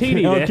Taika right,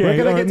 Waititi okay. there? We're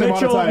gonna all get right,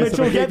 demonetized.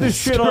 Mitchell, get this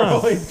shit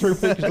off. Scrolling through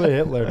pictures of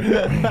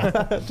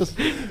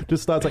Hitler.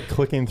 just starts like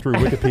clicking through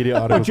Wikipedia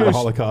articles of the Just-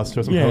 Holocaust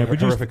or some Yeah, but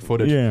just- horrific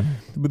footage. Yeah,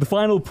 but the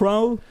final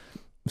pro,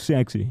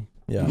 sexy,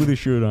 Yeah. with his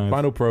shirt on.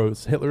 Final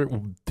pros, Hitler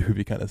do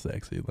be kind of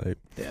sexy. Like,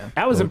 Yeah.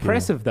 That was Okay.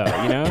 impressive, though.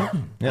 You know.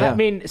 yeah, I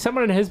mean,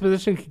 someone in his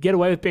position could get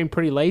away with being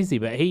pretty lazy,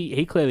 but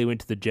he clearly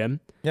went to the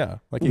gym. yeah,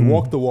 like he Mm.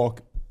 walked the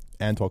walk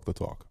and talked the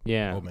talk.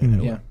 Yeah. Oh man,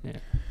 Mm. Yeah. Yeah.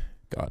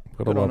 God,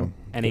 Good gotta on love him.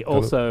 And he Gotta-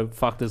 also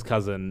fucked his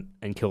cousin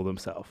and killed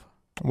himself.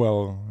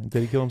 Well,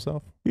 did he kill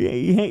himself? Yeah,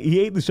 he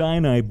ate the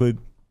cyanide, but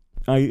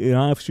an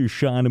officer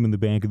shot him in the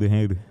back of the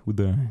head with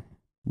the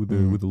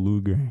Mm.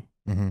 Luger.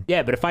 Mm-hmm.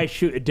 Yeah, but if I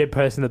shoot a dead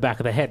person in the back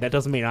of the head, that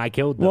doesn't mean I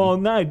killed them. Well,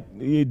 not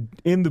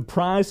in the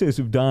process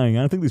of dying. I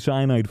don't think the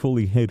cyanide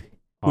fully hit,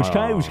 which Oh,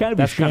 kind of a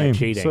that's shame. kind of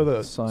cheating. So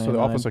the Cyanide.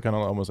 officer kind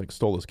of almost like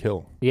stole his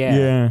kill. yeah.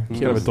 Yeah. It's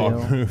kind of a Kill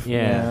dog steal. move.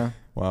 Yeah.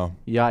 Wow.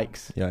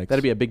 Yikes. Yikes.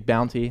 That'd be a big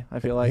bounty, I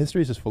feel like.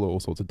 History is just full of all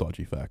sorts of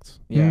dodgy facts.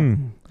 Yeah.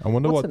 Mm. I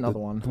wonder What's what another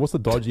one? what's the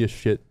dodgiest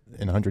shit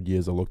in 100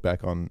 years I'll look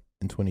back on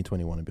in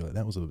 2021 and be like,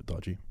 that was a bit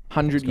dodgy.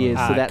 100 years.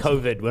 So that's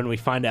COVID, when we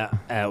find out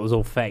it was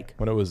all fake.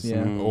 When it was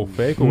Yeah. all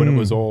fake or when it Mm.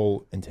 was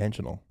all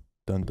intentional.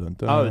 Dun dun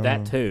dun. Oh,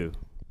 that too.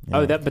 Yeah.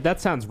 Oh, but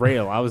that sounds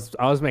real. I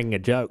was making a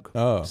joke.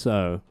 Oh,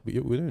 So, we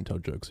don't tell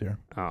jokes here.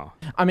 oh.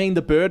 I mean,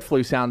 the bird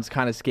flu sounds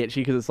kind of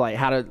sketchy because it's like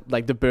how do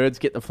like the birds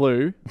get the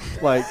flu?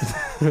 Like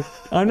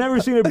I've never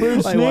seen a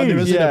bird Like, well, I've never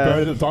sneeze. seen Yeah. a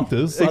bird at the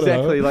doctors. I don't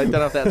exactly. know. Like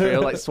don't know if that's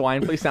real. Like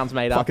swine flu sounds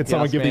made up. Fucking if you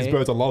someone ask give these me.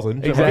 birds a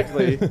lozenge.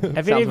 Exactly. Have Sounds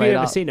any of you made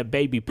ever up. seen a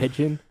baby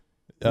pigeon?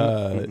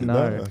 No,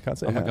 No. I can't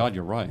say. Oh my I God,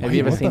 you're right. Have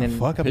you ever what seen the an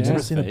fuck? I've pigeon?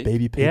 never seen a Fake?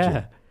 baby pigeon.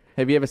 Yeah.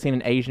 Have you ever seen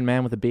an Asian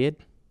man with a beard?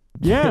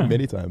 Yeah.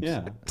 Many times.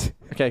 Yeah.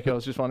 Okay, cool. I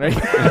was just wondering.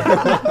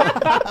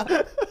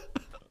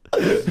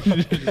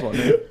 Just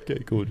wondering. Okay,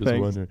 cool. Just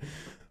Thanks. wondering.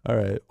 All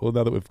right. Well,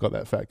 now that we've got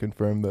that fact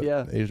confirmed that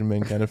Yeah. Asian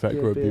men can in fact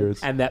Yeah, grow beards.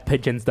 beards. And that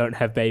pigeons don't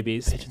have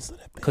babies Pigeons don't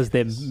have because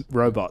they're babies.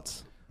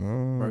 robots.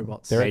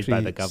 Robots. They're Made by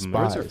actually the government.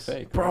 Birds are spies.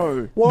 fake.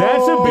 Bro.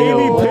 That's a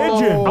baby Whoa.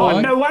 pigeon.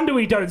 Oh, no wonder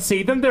we don't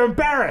see them. They're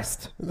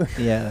embarrassed.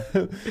 Yeah.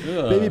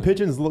 Baby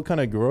pigeons look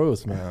kind of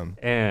gross, man.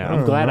 Yeah, I I'm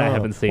don't glad I know.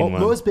 haven't seen well, one.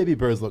 Most baby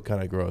birds look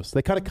kind of gross.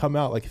 They kind of come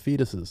out like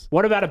fetuses.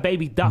 What about a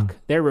baby duck?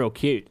 They're real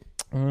cute.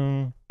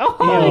 Mm, Oh,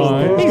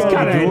 Oh, he's that's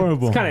kind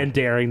adorable. of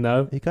endearing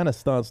though. he kind of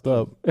starched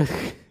up.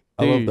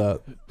 I love Dude.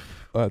 that.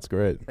 Oh, that's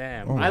great.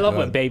 Damn, Oh my I love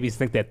when God. babies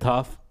think they're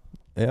tough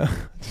Yeah.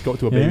 Just go up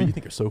to a baby. Yeah. You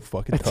think you're so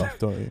fucking tough,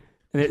 don't you?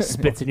 and it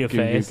spits in your Goo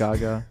goo face.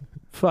 gaga.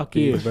 Fuck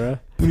you, bro.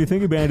 When you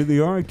think about it, they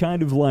are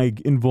kind of like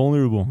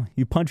invulnerable.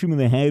 You punch them in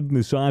the head, and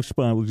the soft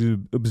spot will just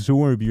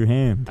absorb your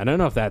hand. I don't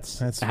know if that's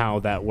That's- how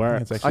that I think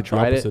works. it's actually the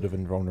tried it. opposite of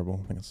invulnerable.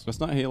 I think it's, That's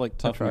not how you like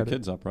toughen your tried it.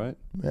 kids up, right?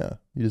 yeah.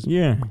 You just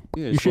Yeah,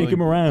 Yeah, you it's shake like-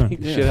 them around.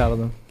 Beat the shit out of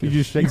them. You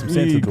just shake some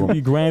sense into 'em.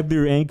 you grab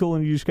their ankle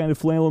and you just kind of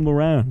flail them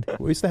around.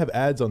 We used to have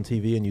ads on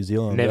TV in New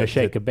Zealand. Never that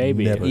shake said, a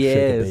baby. Never shake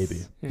Yes. a baby.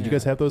 Did Yeah. you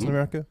guys have those in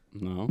America?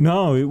 No.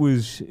 No, it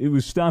was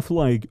stuff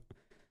like,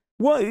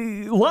 well,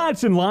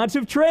 lots and lots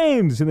of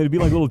trains, and there'd be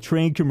like a little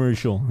train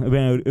commercial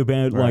about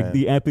like Right.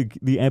 the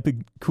epic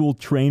cool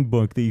train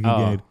book that you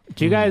can Oh.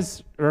 Do you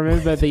guys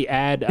remember the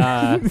ad? get.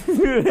 Yeah,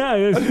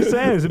 that's what it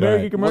says.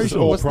 American Right.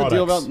 commercial. What's the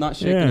deal products. about not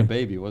shaking Yeah. a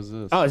baby? What's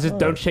this? Oh, it's just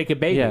don't shake a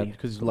baby. Yeah,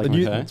 because like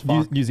New, Okay. it's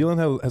fucked. New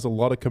Zealand has a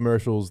lot of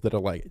commercials that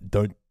are like,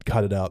 don't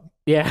cut it out.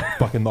 Yeah.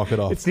 Fucking knock it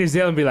off. It's New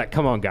Zealand be like,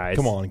 come on, guys.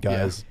 Come on,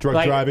 guys. Drug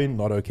Like- driving,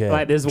 not okay.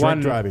 like there's Drink one-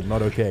 driving,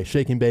 not okay.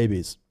 Shaking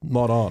babies,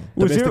 not on.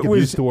 Was Domestic there-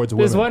 abuse was- towards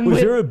There's women. one Was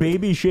with, there a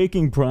baby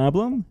shaking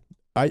problem?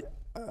 I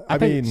I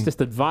think mean, it's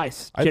just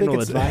advice, I think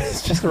general it's, advice.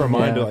 it's just a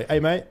reminder, Yeah. like, hey,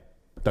 mate,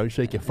 don't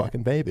shake your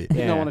fucking baby. You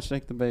Yeah. don't want to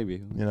shake the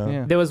baby. You know.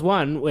 Yeah. There was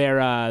one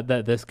where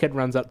this kid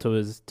runs up to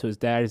his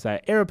dad. He's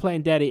like,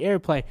 "Airplane, daddy,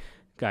 airplane."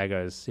 Guy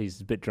goes,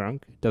 he's a bit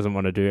drunk, doesn't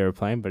want to do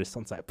airplane, but his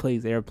son's like,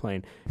 "Please,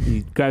 airplane."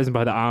 He grabs him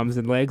by the arms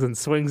and legs and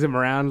swings him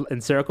around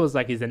in circles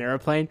like he's an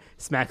airplane.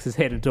 Smacks his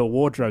head into a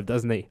wardrobe,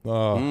 doesn't he?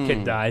 Oh.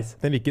 Kid dies.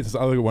 Then he gets his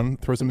other one,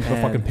 throws him into the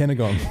Man. fucking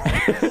Pentagon.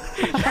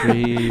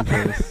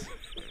 Jesus.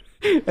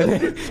 I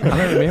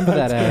don't remember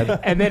that ad.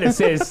 And then it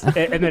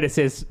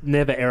says,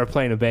 "Never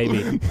airplane a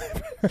baby."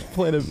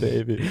 Playing a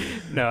baby.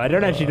 No, I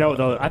don't actually know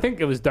what I think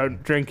it was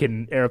 "Don't drink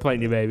and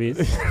airplane your babies."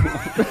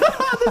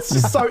 That's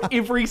just so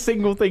every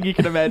single thing you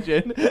can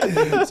imagine.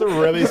 It's a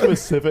really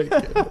specific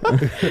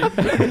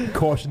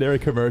cautionary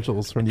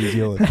commercials from New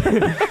Zealand.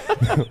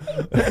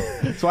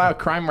 That's why our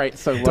crime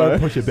rate's so low. Don't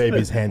put your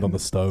baby's hand on the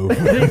stove.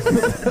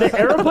 The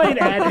airplane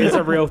ad is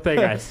a real thing,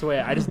 I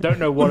swear. I just don't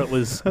know what it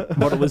was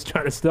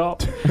trying to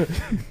stop.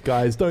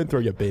 Guys, don't throw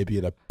your baby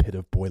in a pit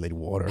of boiling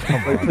water.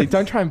 Come on. Please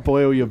don't try and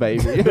boil your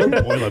baby. Don't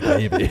boil a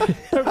baby.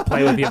 Don't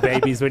play with your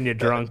babies when you're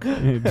drunk.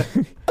 Fuck.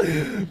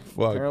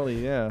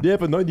 Apparently, yeah. Yeah,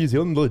 but no, New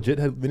Zealand legit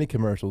had many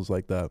commercials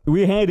like that.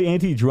 We had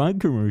anti-drug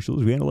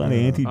commercials. We had a lot of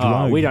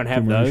anti-drug. Oh, we don't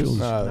have those. commercials.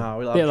 No,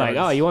 we love They're like,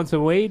 drugs. "Oh, you want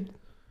some weed?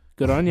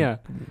 Good on ya."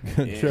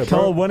 Sure,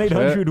 Call bro.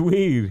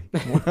 1-800-WEED.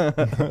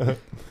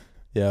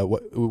 Yeah,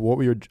 what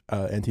were your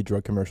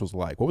anti-drug commercials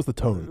like? What was the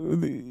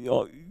tone?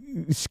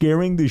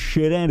 Scaring the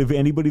shit out of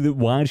anybody that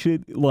watched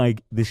it.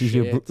 Like, this is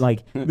your Shit.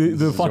 like This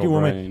the is fucking your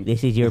woman. brain.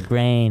 This is your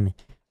brain.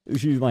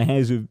 She like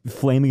has a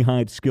flaming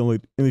hot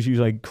skillet, and then she's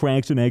like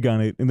cracks an egg on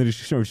it, and then it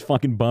starts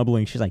fucking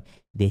bubbling. She's like,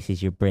 "This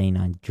is your brain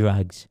on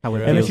drugs." How it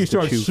And then feels she to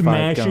starts chew 5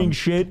 smashing gums.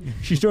 shit.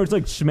 She starts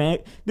like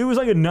smack. There was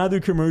like another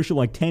commercial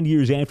like 10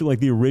 years after like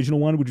the original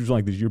one, which was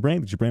like, "This is your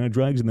brain. This is your brain on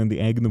drugs," and then the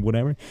egg and then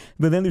whatever.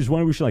 But then there's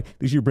one where she's like,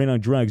 "This is your brain on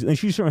drugs," and then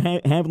she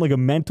started having like a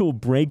mental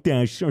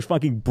breakdown. She starts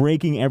fucking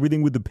breaking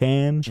everything with the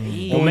pan.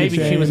 Or maybe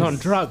she was Saying- on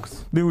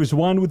drugs. There was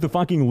one with the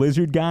fucking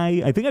lizard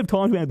guy. I think I've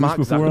talked about this Mark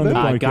before on the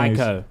Zuckerberg? podcast.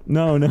 Geico.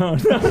 No, not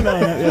the other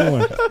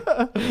one.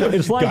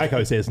 It's like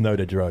Geico says no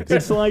to drugs.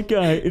 it's like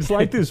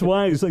this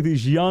one. It's like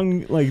this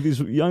young like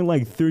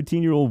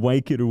 13-year-old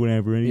white kid or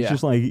whatever, and he's Yeah.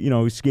 just like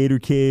skater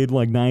kid,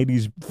 like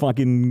 90s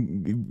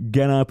fucking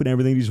get up and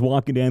everything. He's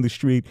walking down the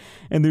street,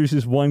 and there's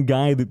this one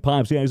guy that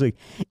pops out. He's like,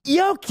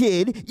 "Yo,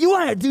 kid, you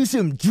want to do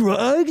some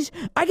drugs?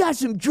 I got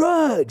some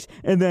drugs."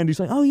 And then he's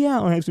like, "Oh yeah,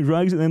 I'll have some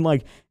drugs." And then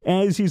like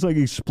as he's like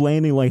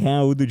explaining like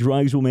how the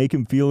drugs will make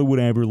him feel or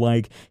whatever,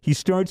 like he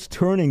starts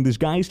turning. This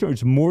guy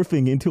starts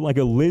morphing into like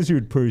a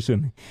lizard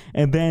person,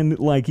 and then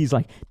like he's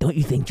like, "Don't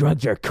you think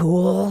drugs are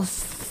cool?"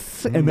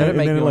 And That'd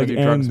make then me it want like to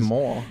do drugs ends.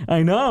 more.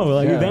 I know,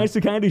 like Yeah. that's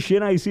the kind of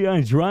shit I see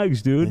on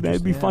drugs, dude.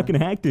 That'd be Interesting. fucking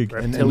hectic.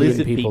 Reptilian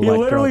lizard people You like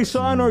literally drugs.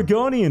 saw an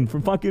Argonian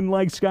from fucking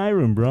like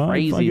Skyrim, bro.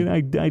 Crazy. I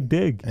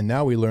dig. And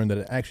now we learned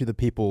that actually the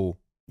people,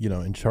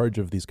 in charge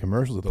of these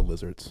commercials are the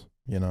lizards.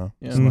 Yeah.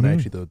 It's not Mhm.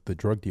 actually the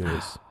drug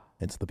dealers.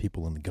 It's the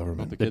people in the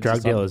government. The kids drug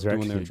that stop dealers are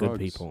doing actually their good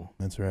drugs. people.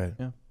 That's right.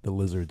 Yeah. The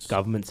lizards.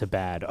 Governments are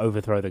bad.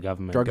 Overthrow the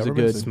government. Drugs are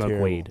Governments good. are Smoke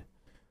terrible. weed.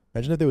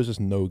 Imagine if there was just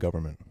no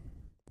government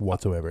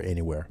whatsoever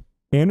anywhere.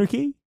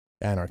 Anarchy?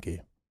 Anarchy.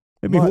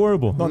 That'd be Not-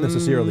 horrible. Not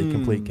necessarily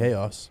complete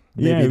chaos.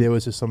 Maybe Yeah. there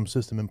was just some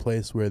system in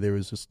place where there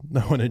was just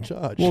no one in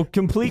charge. Well,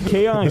 complete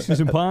chaos is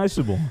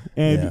impossible,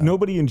 and Yeah.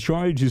 nobody in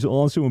charge is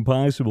also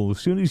impossible. As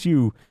soon as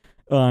you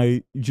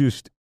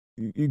just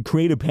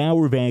create a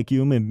power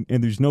vacuum and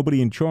there's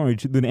nobody in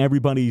charge, then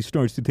everybody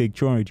starts to take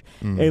charge.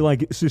 Mm. Hey,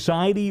 like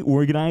society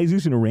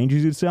organizes and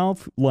arranges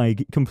itself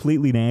like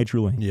completely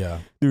naturally. Yeah.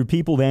 There are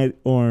people that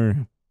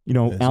are It's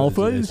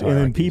alphas, and then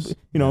hierarchies. people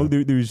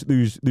Yeah.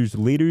 there's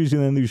leaders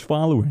and then there's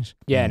followers.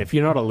 Yeah, and if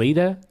you're not a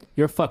leader,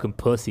 you're a fucking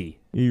pussy.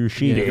 You're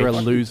sheep. Yeah, you're a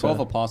 12 loser.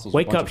 apostles. are a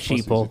Wake bunch up, of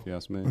pussies, sheeple. If you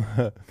ask me.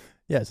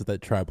 Yeah, it's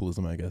that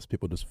tribalism, I guess.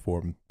 People just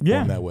form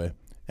Yeah. that way.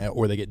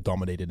 Or they get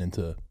dominated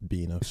into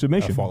being a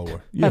Submission.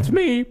 follower. Yeah. That's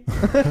me.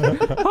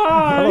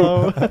 Hi.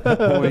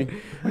 Boy.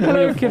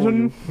 Hello,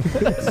 kitten.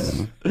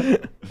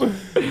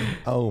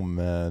 Oh,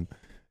 man.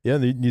 Yeah,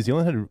 New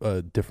Zealand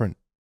had different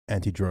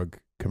anti-drug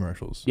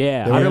commercials.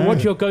 Yeah, They I were- don't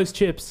want your ghost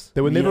chips.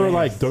 They were never Yes.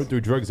 like, don't do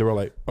drugs. They were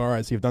like, all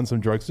right, so you've done some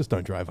drugs, just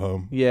don't drive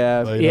home.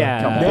 Yeah. Like,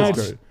 Yeah. come on,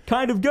 That's great.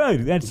 kind of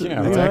good. That's Yeah,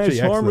 It's that's actually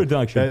harm excellent.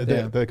 reduction. The,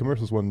 Yeah. the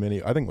commercials won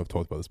many. I think we've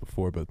talked about this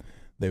before, but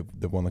they've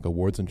won like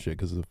awards and shit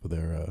because of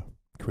their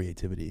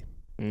creativity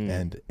Mm.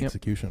 and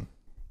execution.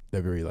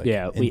 They're very like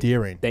Yeah,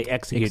 endearing. They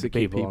execute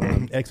Execute people. people. on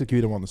them.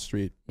 Execute them on the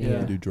street Yeah.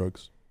 and do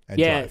drugs and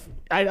Yeah,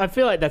 drive. I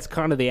feel like that's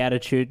kind of the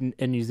attitude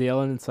in New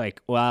Zealand. It's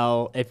like,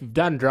 well, if you've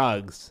done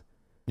drugs,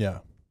 Yeah.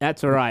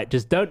 that's all right.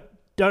 Just don't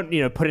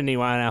put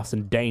anyone else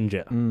in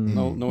danger.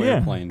 Mm. No Yeah.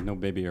 airplane. No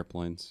baby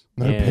airplanes.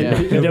 No Yeah.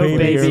 baby- No baby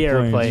baby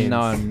airplanes. airplanes.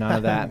 No, none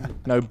of that.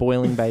 No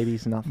boiling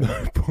babies, nothing.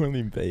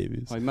 boiling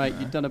babies. Hey, mate,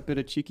 you've done a bit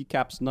of cheeky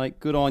caps night.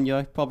 Good on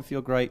you. Probably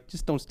feel great.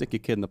 Just don't stick your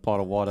kid in the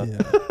pot of water.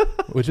 Yeah.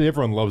 Which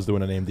everyone loves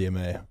doing an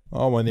MDMA.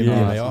 Oh, my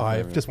MDMA. Yeah. Oh,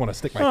 I just want to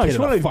stick my Oh, kid just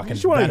in a wanna- fucking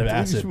just wanna- vat of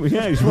acid.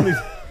 Yeah, just want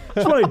to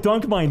just want to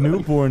dunk my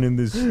newborn in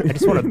this. I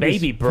just want a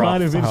baby broth.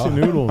 pot of instant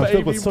noodles. I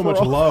filled with so much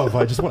love.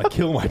 I just want to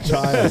kill my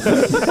child.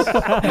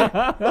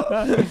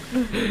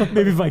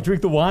 Maybe if I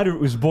drink the water it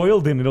was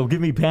boiled in, it'll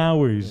give me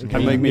powers.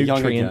 And make me young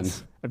again.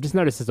 Nutrients. I've just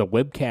noticed there's a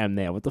webcam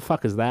there. What the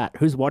fuck is that?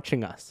 Who's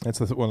watching us? That's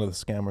one of the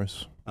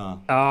scammers. Oh,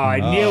 I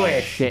knew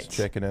it. Shit.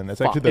 Checking in. That's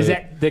Fuck. actually Is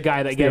that the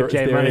guy that gave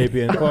Jay the money?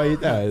 Arabian. Well,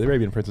 the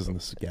Arabian Prince isn't a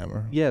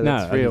scammer. Yeah, No,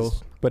 that's I real.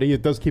 just- But he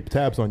does keep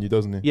tabs on you,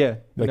 doesn't he? Yeah,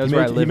 he Like knows he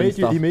where I made, live and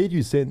stuff. he made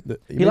you send.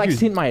 He like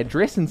sent my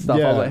address and stuff.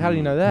 I was like, how do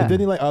you know that? But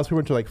didn't he like ask for a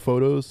bunch of like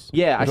photos?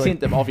 Yeah, I Which, like, sent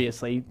them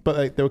obviously. But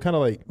like they were kind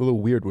of like a little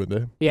weird, weren't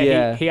they? Yeah,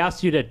 Yeah. He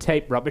asked you to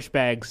tape rubbish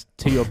bags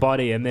to your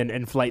body and then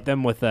inflate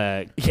them with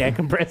a air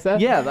compressor.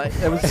 Yeah, like,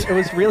 it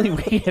was really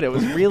weird. It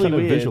was really Trying to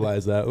weird.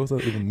 visualize that. What does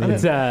that even mean?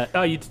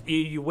 It's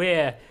you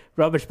wear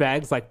rubbish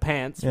bags like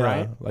pants, Yeah,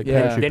 right? Like Yeah.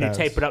 parachute Then you pants.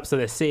 tape it up so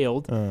they're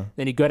sealed. Uh,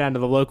 Then you go down to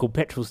the local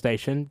petrol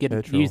station,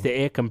 Petrol. use the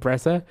air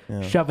compressor,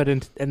 Yeah. shove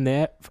it in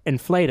there,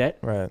 inflate it.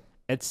 right.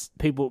 It's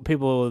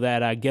people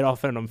that get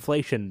off on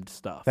inflation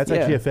stuff. That's Yeah.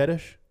 actually a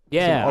fetish.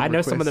 yeah, some odd I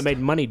know someone that request.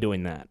 made money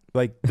doing that.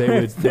 Like they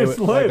would, That's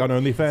like lit. on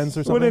OnlyFans or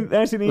Well, something. then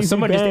that's an easy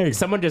Someone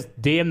bag.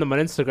 just DM'd them on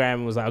Instagram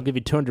and was like, "I'll give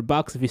you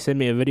 $200 if you send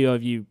me a video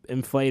of you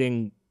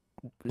inflating."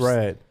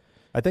 Right.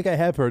 I think I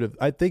have heard of.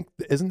 I think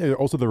isn't there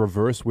also the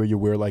reverse where you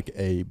wear like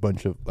a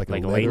bunch of like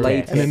Like a leather,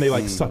 latex. and then they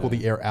like suckle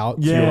the air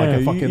out. So Yeah, you're like a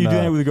you fucking do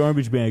that with a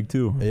garbage bag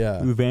too. yeah,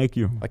 With a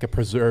vacuum. like a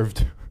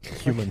preserved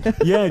human.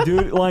 Yeah,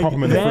 dude. Like Pop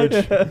 'em in the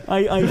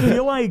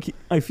that.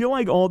 I feel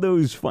like all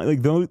those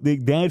like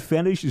that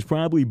fetish is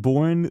probably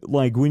born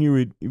like when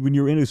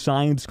you're in a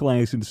science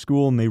class in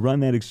school and they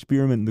run that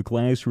experiment in the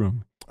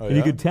classroom. Oh, And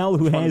you yeah? could tell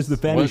who has the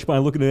fetish by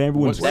looking at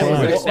everyone's What- That was,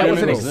 crotch. What that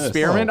was an experiment was this?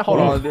 experiment. Oh, Hold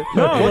yeah. on.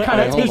 No, What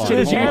kind of hold on. teacher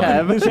did you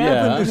have?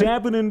 This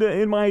happened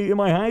in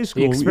my high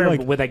school. The experiment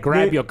Like, where they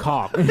grab they- your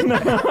cock.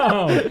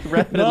 No,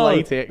 Wrapped in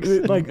latex.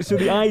 Like so,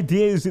 the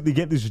idea is that they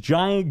get this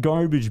giant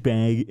garbage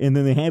bag, and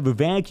then they have a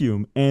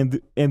vacuum, and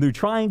they're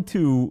trying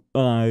to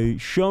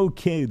show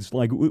kids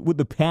like what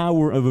the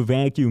power of a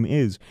vacuum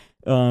is.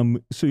 So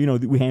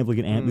we have like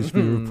an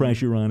atmosphere of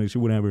pressure on us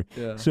or whatever.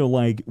 Yeah. So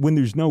like when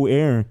there's no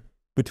air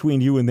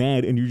between you and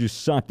that, and you're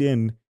just sucked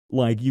in,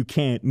 like you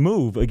can't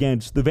move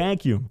against the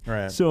vacuum.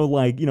 Right. So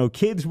like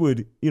kids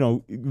would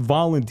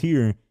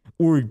volunteer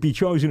or be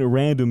chosen at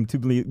random to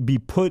be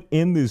put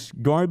in this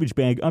garbage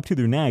bag up to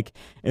their neck,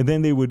 and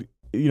then they would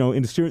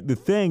insert the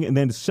thing and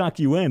then suck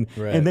you in,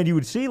 Right. and then you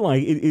would see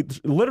like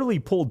it's literally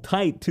pulled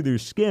tight to their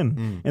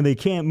skin, and they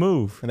can't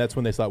move. And that's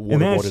when they start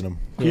And that's waterboarding them.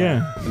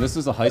 yeah, And this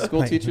is a high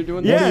school teacher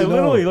doing yeah, this?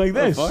 literally like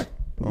this, fuck?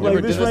 like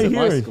Never this did this right at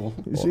my here. school.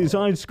 It's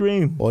on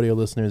screen. Audio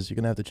listeners, you're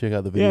gonna have to check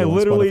out the video Yeah, on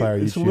literally, Spotify or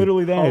it's YouTube.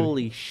 literally that.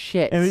 Holy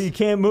shit. And then you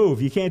can't move.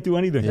 You can't do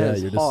anything. yeah, That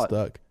is you're just hot.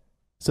 stuck.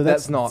 So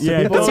That's not-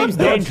 Yeah, people, That seems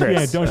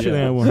dangerous. Yeah, don't show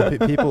Yeah.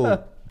 that one.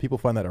 people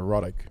find that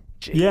erotic.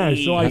 Yeah,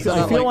 so I Does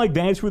that, feel like, like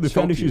that's where the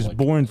choke fetish you, is like-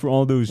 born for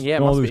all those Yeah,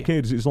 it all must those be.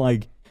 kids. It's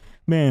like,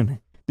 man,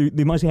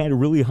 they must have had a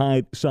really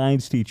high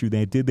science teacher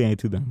that did that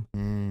to them.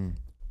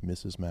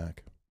 Mrs.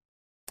 Mac.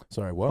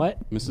 Sorry, what?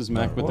 What? Mrs.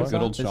 Mac with What? the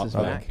good old Mrs. shop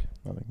I Mac.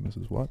 vac. think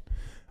Mrs. What?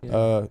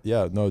 Yeah.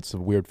 Yeah, no, it's a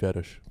weird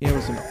fetish. Yeah, it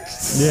was an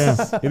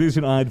Yeah, it is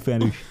an odd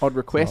fetish. odd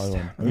request.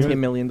 Solid one. $10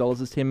 million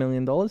is $10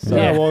 million. So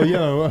Yeah,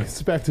 well,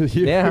 it's back to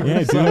you. Yeah. Yeah,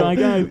 dude, I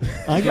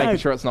just making got,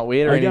 sure it's not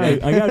weird or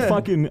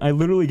anything. I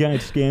literally got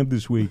scammed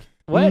this week.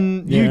 What?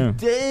 Yeah. You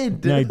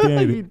did. I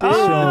did. You did.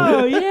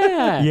 Oh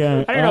yeah.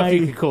 Yeah, I don't know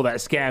if you could call that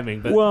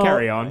scamming, but Well,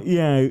 carry on.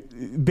 Yeah,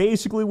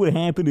 basically what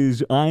happened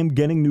is I'm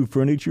getting new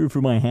furniture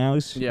for my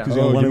house Yeah. because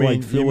I Oh, want you to mean,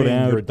 like fill you it mean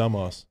out. you're a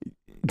dumbass.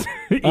 I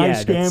Yeah,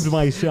 that's- scammed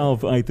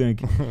myself, I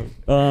think.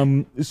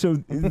 So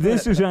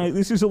this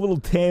is a little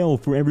tale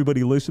for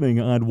everybody listening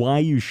on why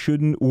you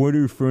shouldn't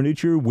order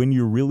furniture when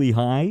you're really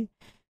high.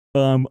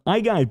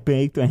 I got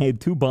baked. I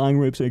had 2 bong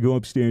rips. I go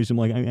upstairs. I'm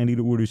like, I need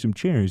to order some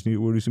chairs. I need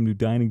to order some new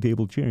dining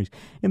table chairs.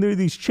 And there are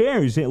these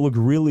chairs that look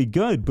really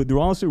good, but they're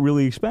also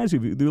really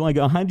expensive. They're like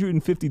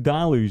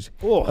 $150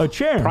 a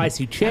chair.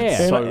 Pricey chair.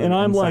 That's so And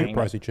I'm like, insane.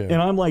 Pricey chair. and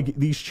I'm like,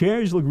 these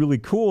chairs look really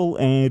cool,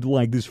 and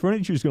like this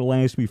furniture is going to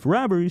last me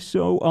forever,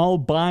 so I'll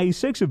buy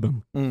 6 of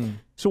them.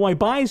 So I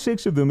buy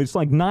 6 of them. It's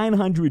like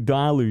 $900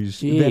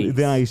 Jeez.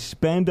 that I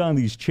spend on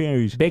these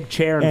chairs. Big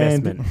chair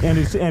And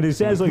investment. and it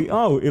says like,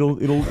 oh,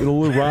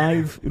 it'll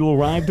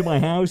arrive to my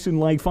house in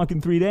like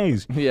fucking 3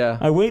 days. Yeah.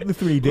 I wait the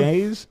 3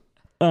 days.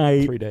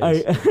 3 days.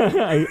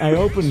 I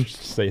open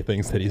Say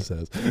things that he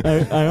says.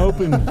 I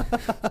open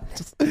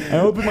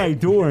my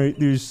door.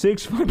 There's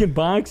 6 fucking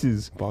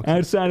boxes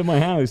outside of my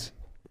house.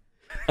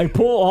 I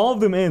pull all of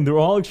them in. They're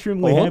all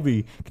extremely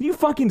heavy. Can you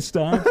fucking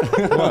stop?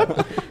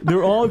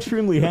 They're all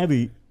extremely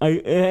heavy.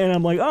 And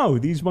I'm like, oh,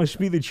 these must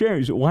be the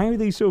chairs. Why are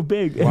they so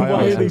big? And Why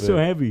why are are they they so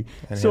big heavy?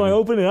 and So I heavy?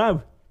 open it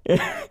up.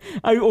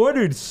 I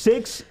ordered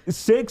six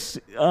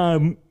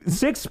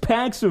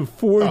packs of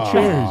 4 Oh,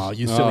 chairs.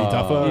 you silly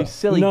duffer. You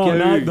silly No, goose.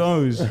 not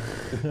those.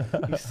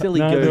 You silly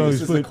Not goose. those.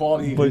 This is the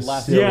quality but that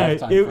lasts your yeah,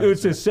 lifetime, it for was a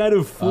instance. set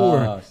of 4.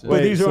 Oh, shit. but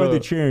Wait, these are so- the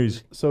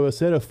chairs. So a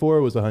set of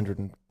 4 was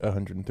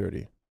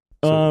 130.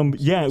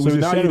 Yeah, it So was a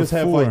now set you of just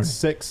have 4. like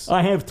 6.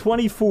 I have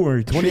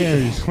 24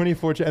 chairs.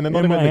 24 chairs, and they're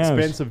not in even my house.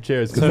 expensive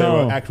chairs because No.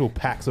 they were actual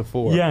packs of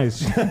 4. Yes.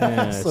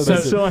 So so,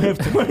 that's I have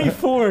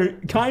 24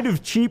 kind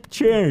of cheap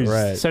chairs.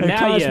 Right. So that now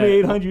cost you-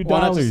 me $800.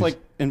 Why not just like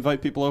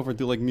invite people over and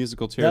do like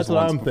musical chairs That's what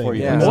once I'm before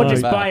you thinking. guys Yeah. Or come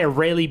just back? buy a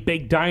really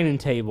big dining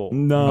table.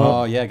 No.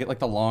 Oh yeah, get like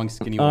the long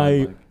skinny one. I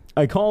like-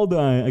 I called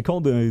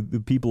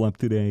the people up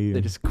today. They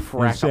and just I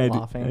crack said, up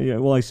laughing. yeah,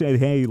 well, I said,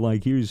 hey,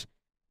 like here's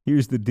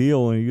the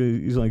deal,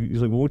 and he's like,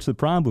 well, what's the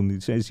problem?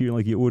 It says here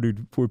like you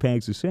ordered 4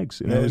 packs of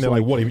 6, and I And was they're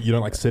like, what? You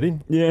don't like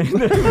sitting? yeah.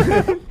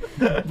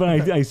 But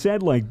I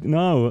said like,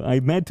 no, I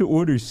meant to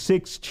order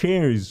 6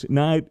 chairs,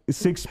 not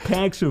 6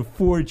 packs of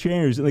 4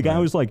 chairs, and the guy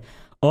was like,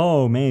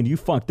 oh man, you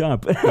fucked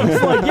up. I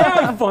was like,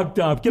 yeah, I fucked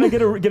up. Can I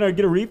get a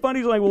refund?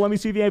 He's like, well, let me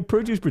see if you have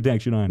purchase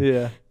protection on.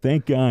 Yeah.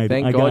 Thank God,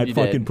 Thank I God got you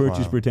fucking did.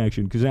 purchase Wow.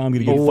 protection because now I'm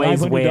gonna get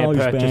Always wear $500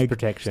 purchase back.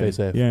 protection. Stay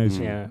safe. Yes.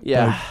 Yeah.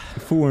 Yeah.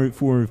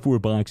 Four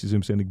boxes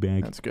I'm sending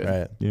back. That's good.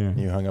 Right. Yeah. And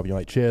you hung up. You're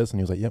like, cheers, and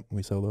he was like, yep,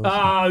 we sell those.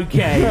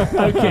 Okay.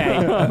 Okay.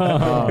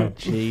 Oh,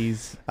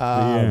 jeez.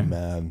 Yeah.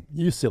 Man,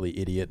 you silly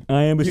idiot.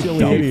 I am a You silly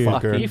dumb idiot.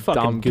 fucker. You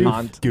fucking Dumb goof.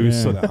 cunt.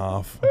 Goose Yeah. and a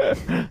half.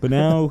 But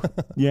now,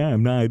 yeah,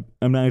 I'm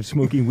not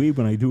smoking weed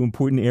when I do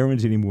important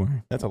errands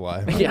anymore. That's a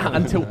lie. Yeah,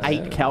 until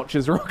 8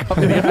 couches rock up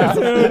in the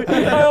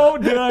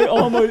house. Dude, I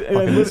almost.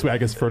 Fucking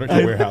Swagger's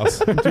furniture warehouse.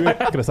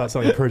 Gonna start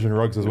selling Persian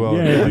rugs as well.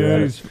 Yeah,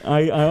 dude,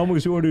 I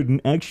almost ordered an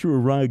extra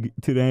rug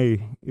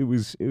today. It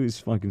was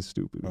fucking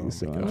stupid. Oh my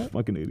So I'm a God.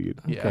 fucking idiot.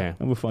 Yeah. Okay.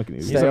 I'm a fucking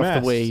idiot. He's Stay a off the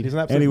mess. weed. He's an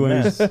absolute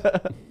Anyways. mess.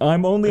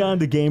 I'm only on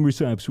the gamer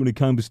subs when it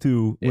comes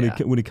to Yeah.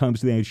 when it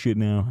comes to that shit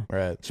now.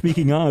 Right.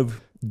 Speaking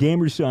of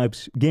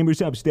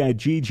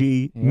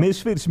gamersubs.gg,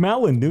 Misfits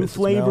Melon, new Misfits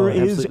flavor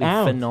Melon, is Absolutely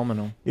out.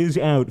 phenomenal. Is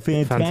out.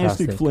 Fantastic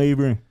Fantastic.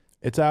 flavor.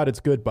 It's out. It's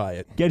good. Buy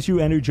it. Gets you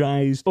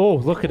energized. Oh,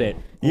 look at it.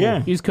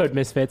 Yeah. Use code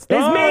Misfits.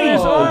 There's Oh, me.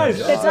 it's us.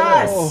 It's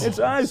us. It's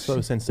us.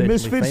 So sensationally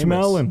Misfits famous.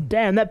 Melon.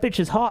 Damn, that bitch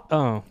is hot.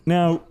 Oh.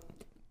 Now,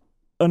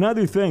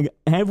 another thing,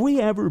 have we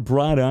ever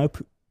brought up,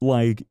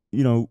 like,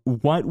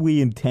 what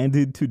we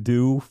intended to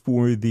do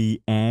for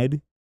the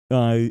ad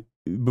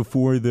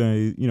before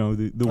the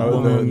Oh,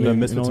 woman the and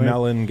Misfits all that?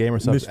 Melon Gamer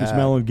Subs Misfits ad.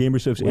 Melon Gamer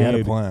Subs We had a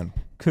ad. plan.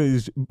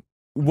 Because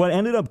what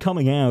ended up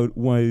coming out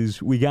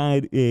was we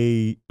got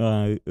a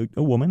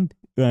woman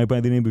by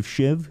the name of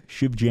Shiv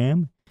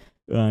Jam.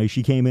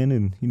 She came in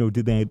and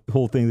did that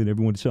whole thing that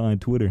everyone saw on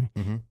Twitter.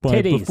 Mm-hmm. But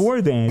Titties.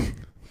 before that,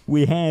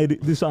 we had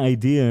this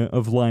idea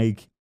of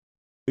like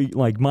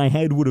my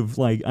head would have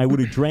I would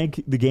have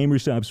drank the Gamer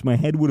Subs. My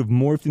head would have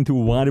morphed into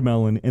a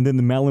watermelon, and then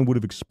the melon would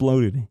have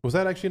exploded. Was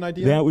that actually an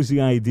idea? That was the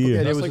idea.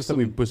 Yeah, it That's was like just that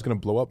we was going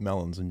to blow up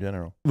melons in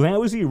general. That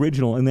was the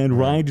original, and then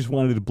Ryan just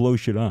wanted to blow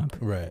shit up.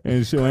 Right.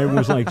 And so everyone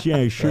was like,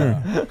 yeah,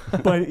 sure.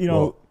 But,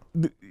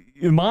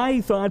 my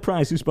thought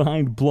process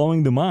behind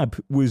blowing them up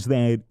was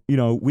that,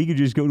 we could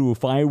just go to a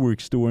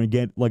fireworks store and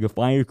get like a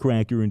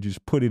firecracker and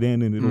just put it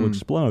in and it'll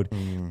explode.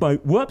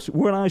 But whoops,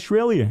 we're in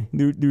Australia.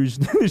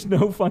 There's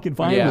no fucking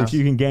fireworks Yeah.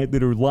 you can get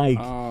that are like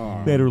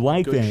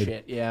Good that.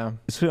 shit, yeah.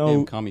 So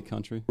Damn commie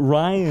country.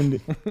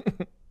 Ryan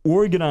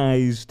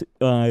organized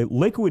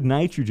liquid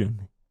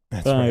nitrogen.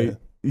 That's right.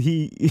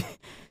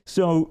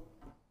 So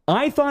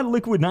I thought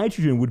liquid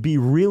nitrogen would be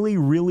really,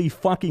 really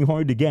fucking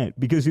hard to get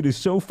because it is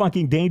so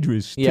fucking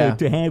dangerous Yeah.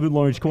 to have in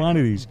large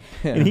quantities.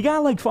 And he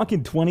got like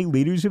fucking 20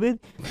 liters of it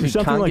or You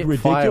something can't like get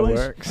ridiculous.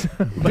 fireworks,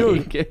 but Dude,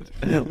 you get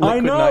I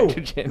liquid know.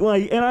 nitrogen.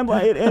 Like, and I'm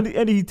like,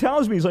 and he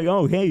tells me, he's like,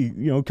 oh, hey,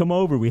 come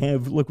over. We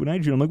have liquid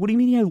nitrogen. I'm like, what do you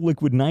mean you have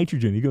liquid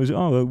nitrogen? He goes,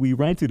 oh, we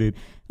rented it.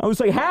 I was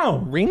like, how?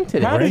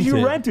 Rented it. How did you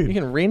Rented. rent it? You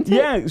can rent it?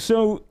 Yeah.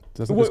 So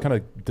Doesn't what- this kind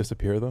of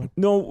disappear though?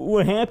 no,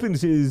 what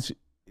happens is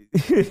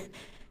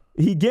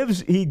he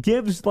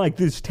gives like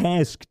this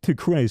task to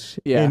Chris,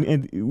 Yeah.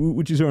 and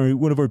which is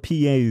one of our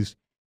PAs,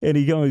 and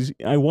he goes,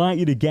 I want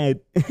you to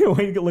get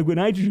liquid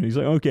nitrogen. He's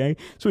like, okay.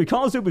 So he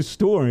calls up a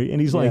store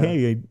and he's like, Yeah.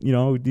 hey,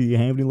 do you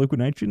have any liquid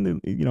nitrogen?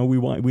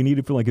 We need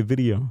it for like a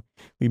video,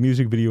 a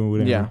music video or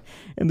whatever. Yeah.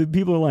 And the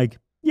people are like,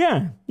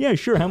 yeah,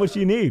 sure. How much do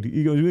you need?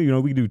 He goes, we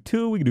can do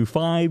 2, we can do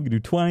 5, we can do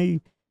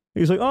 20.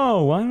 He's like,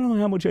 oh, I don't know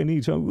how much I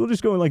need, so we'll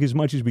just go like as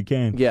much as we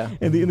can. Yeah.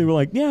 And they were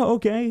like, yeah,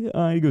 okay.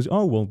 He goes,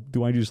 oh, well,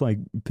 do I just like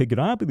pick it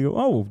up? And they go,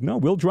 oh, no,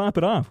 we'll drop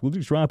it off. We'll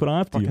just drop it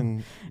off to you.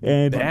 Fucking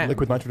And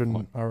liquid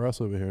nitrogen RS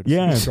over here. Just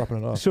yeah,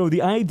 dropping it off. so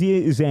the idea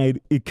is that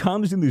it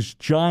comes in this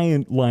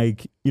giant,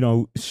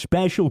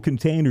 special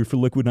container for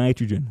liquid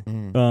nitrogen.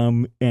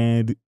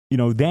 And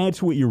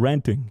that's what you're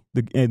renting,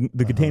 the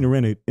container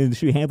in it. And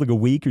so you have like a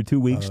week or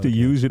 2 weeks to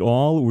use it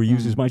all or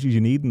use as much as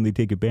you need, and they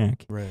take it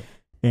back. Right.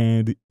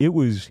 And it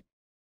was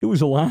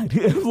a lot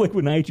of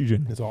liquid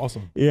nitrogen. It's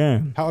awesome. Yeah.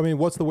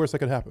 What's the worst that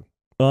could happen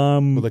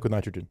with liquid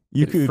nitrogen?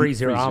 You could freeze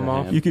your freeze arm your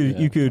off. hand.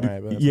 You could, All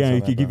right, but that's you not that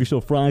could give bad.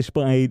 yourself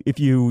frostbite if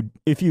you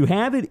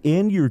have it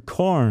in your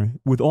car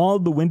with all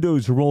the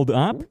windows rolled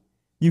up.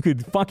 You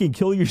could fucking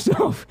kill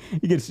yourself.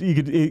 You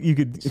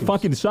could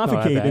fucking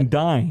suffocate bad. and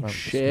die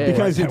Shit.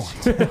 because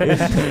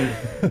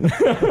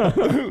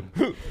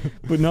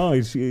But no,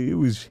 it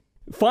was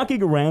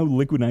fucking around with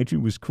liquid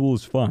nitrogen was cool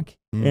as fuck,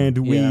 and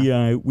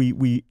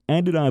we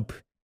ended up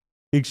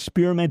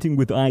experimenting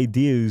with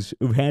ideas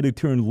of how to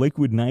turn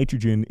liquid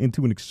nitrogen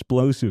into an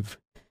explosive.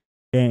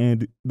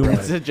 And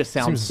It just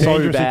sounds Seems so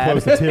dangerously bad.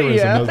 close to terrorism,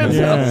 yeah, doesn't it it? sounds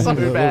Yeah.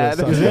 so bad.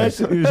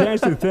 Yeah.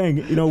 that's the thing.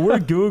 We're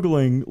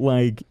Googling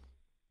like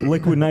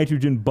liquid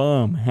nitrogen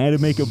bomb, how to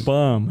make a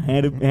bomb, how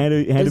to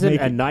Isn't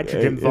make a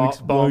nitrogen an bomb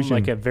explosion.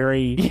 like a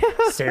very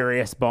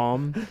serious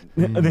bomb?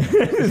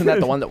 Isn't that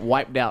the one that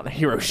wiped out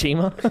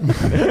Hiroshima?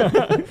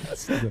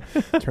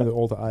 Turn it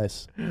all to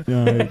ice.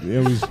 No,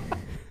 it was,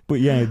 but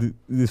yeah,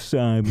 this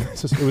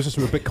It was just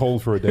a bit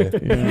cold for a day.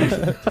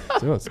 yeah.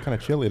 So, it's kind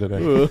of chilly today.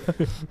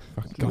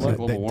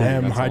 Global that warming,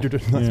 damn that's all.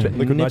 hydrogen, Yeah.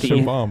 liquid nitrogen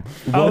Nippy. bomb.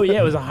 Oh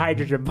yeah, it was a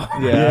hydrogen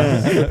bomb.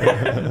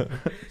 Yeah.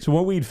 So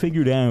what we'd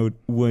figured out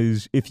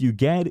was if you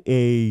get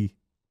a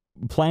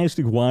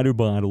plastic water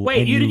bottle. Wait,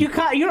 and you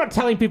can't. You're not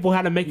telling people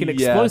how to make an Yeah.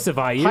 explosive,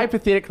 are you?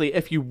 Hypothetically,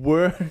 if you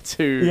were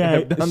to Yeah.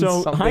 have done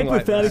So something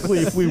hypothetically,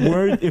 like if we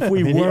were, I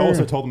mean, he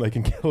also told them they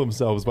can kill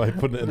themselves by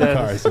putting it in the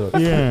car. So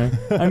yeah.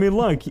 I mean,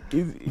 look.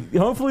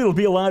 Hopefully, it'll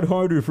be a lot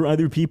harder for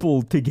other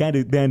people to get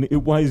it than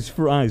it was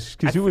for us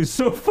because it was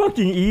so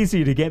fucking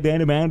easy to get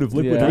that amount of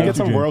liquid Yeah. Can we get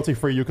some nitrogen.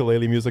 royalty-free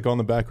ukulele music on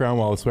the background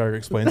while Swear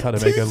explains how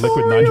to make a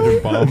liquid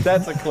nitrogen bomb?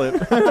 that's a clip.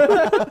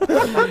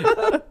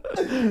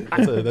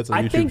 That's a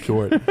I YouTube think-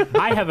 short.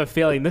 I have a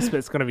feeling this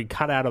bit's going to be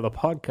cut out of the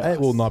podcast. It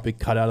will not be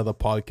cut out of the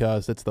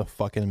podcast. It's the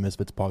fucking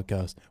Misfits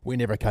podcast. We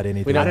never cut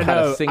anything. We don't I don't cut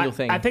a know. single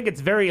thing. I think it's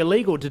very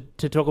illegal to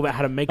talk about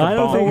how to make a I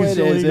don't bomb. think Oh, it's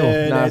it is.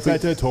 illegal. No, It's a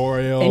it's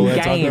tutorial. in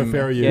It's under game.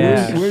 fair use.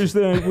 Yeah.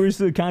 Where's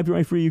the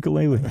copyright free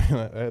ukulele? I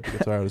think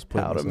it's how to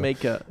play how to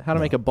myself.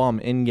 make a bomb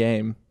in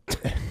game.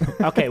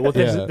 Okay, well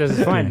this, Yeah. this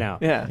is fine now.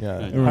 Yeah. Yeah.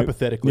 Right.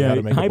 Hypothetically, how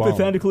to make a bomb.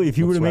 hypothetically, if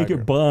you were with to make a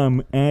Swagger.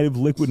 bomb out of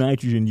liquid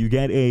nitrogen, you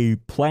get a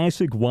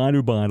plastic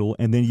water bottle,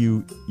 and then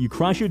you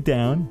crush it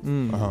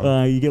down.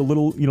 Uh-huh. You get a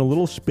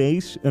little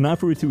space enough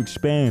for it to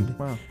expand,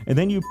 Wow. and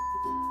then you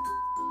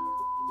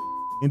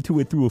into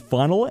it through a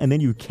funnel, and then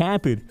you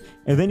cap it,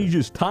 and then you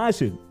just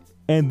toss it,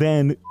 and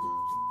then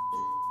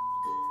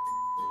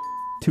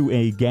to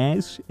a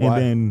gas, and Why?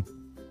 then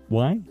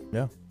why?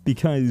 Yeah.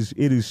 Because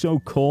it is so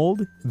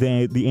cold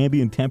that the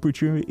ambient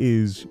temperature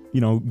is,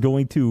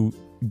 going to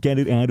get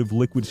it out of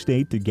liquid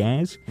state to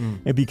gas.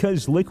 And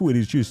because liquid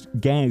is just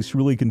gas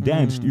really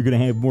condensed, you're going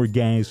to have more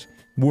gas,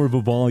 more of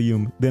a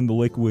volume than the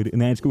liquid,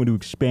 and that's going to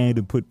expand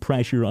and put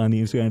pressure on the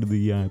inside of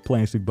the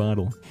plastic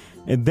bottle.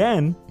 And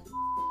then,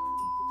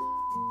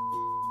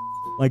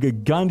 like a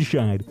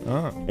gunshot.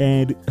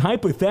 And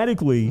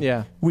hypothetically,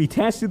 Yeah. we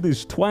tested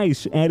this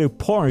twice at a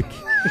park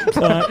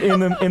in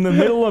the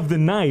middle of the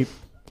night.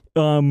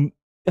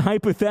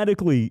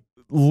 Hypothetically,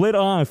 lit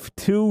off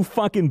 2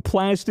 fucking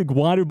plastic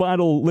water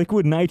bottle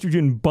liquid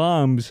nitrogen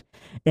bombs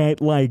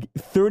at like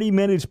 30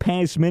 minutes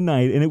past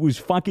midnight, and it was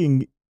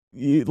fucking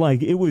it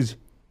was.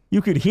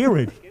 You could hear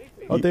it.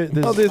 Oh, there's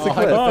Oh, there's a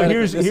clip. Oh,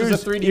 This is a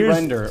 3D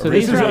render. So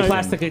these This is are a-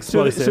 plastic So,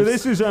 explosives. so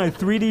this is a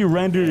 3D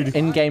rendered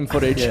In-game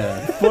footage.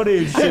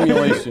 footage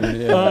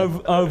Simulation. Yeah.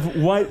 of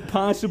what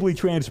possibly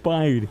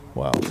transpired.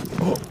 wow.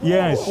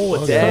 Yes.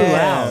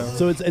 Damn.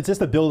 So it's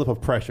just a buildup of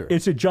pressure.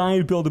 It's a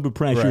giant buildup of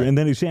pressure, Right. and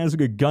then it sounds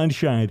like a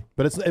gunshot.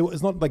 But it's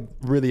not like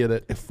really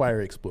a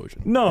fire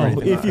explosion. No, or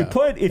anything if like you that.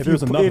 put There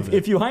was enough of it.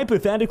 if you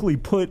hypothetically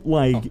put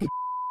like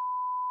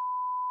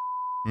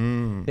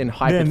Mm. Then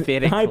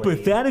then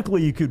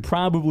hypothetically you could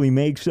probably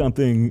make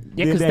something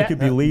Yeah, that, 'cause that that- could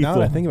be Now lethal.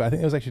 that I think about it, I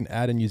think there was actually an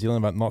ad in New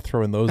Zealand about not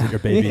throwing those at your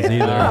babies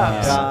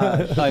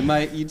either. Hey,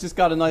 mate, you just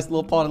got a nice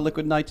little pot of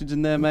liquid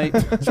nitrogen there, mate.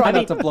 Try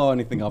not to blow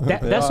anything up.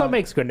 That's what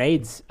makes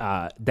grenades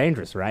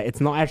dangerous, right?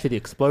 It's not actually the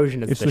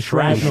explosion; it's, It's the the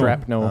shrapnel.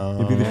 Shrapnel.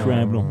 It'd be the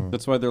shrapnel.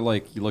 That's why they're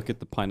like, you look at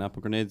the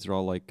pineapple grenades, they're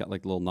all like got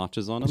like little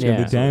notches on them. It's gonna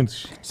Yeah. be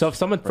dense. So if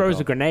someone throws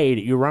a grenade,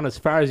 you run as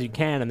far as you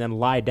can and then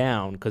lie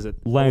down because all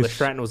the Less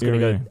shrapnel is going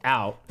to area. go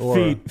out.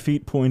 Or-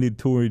 Feet pointed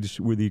towards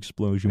where the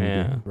explosion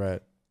Yeah. would Right.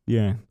 be.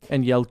 Yeah.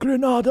 And yell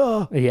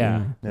Grenada.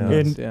 Yeah. Yeah.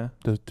 And Yeah.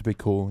 To be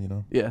cool,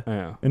 Yeah.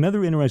 Yeah.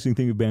 another interesting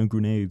thing about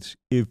grenades,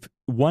 if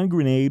one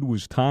grenade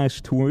was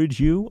tossed towards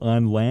you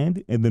on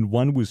land and then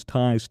one was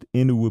tossed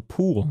into a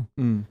pool,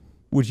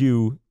 would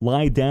you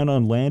lie down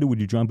on land or would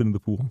you jump into the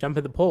pool? Jump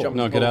in the pool. Jump-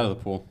 No, get out of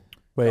the pool.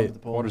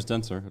 Wait, Water's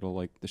denser. It'll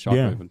like the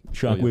Yeah, shockwave. would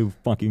kill you. shockwave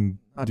fucking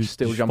I'd just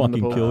still jump in the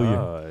fucking pool. kill you.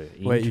 Oh,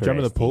 wait, you jump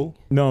in the pool?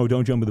 No,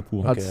 don't jump in the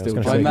pool. I'd Okay, I was still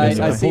gonna jump say, in Mate,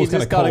 the I pool. see you pool's kinda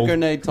just got a cold.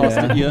 grenade tossed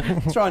Yeah. at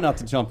you. Try not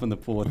to jump in the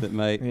pool with it,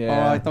 mate. Yeah.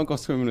 All right, don't go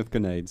swimming with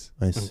grenades.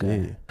 I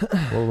see.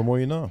 Well, the more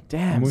you know.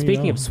 Damn. Well,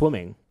 Speaking you know. of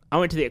swimming, I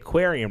went to the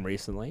aquarium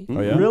recently. Oh,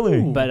 yeah?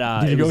 Really? But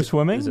Did you it go was-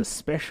 swimming? It was a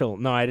special.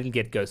 No, I didn't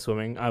get to go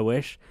swimming. I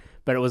wish,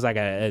 but it was like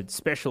a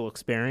special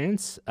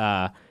experience.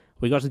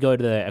 We got to go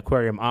to the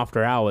aquarium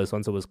after hours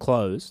once it was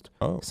closed.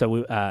 Oh. So we,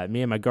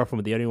 me and my girlfriend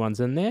were the only ones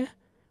in there.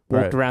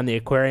 Walked Right. around the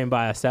aquarium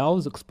by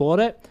ourselves, explored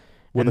it.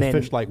 Were and the then,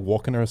 fish like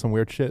walking or some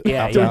weird shit?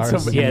 Yeah, after yeah,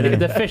 hours?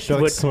 the fish They're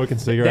like would. smoking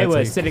cigarettes. They were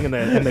like- sitting in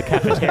the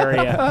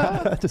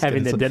cafeteria Just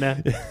having their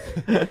kidding.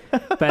 dinner.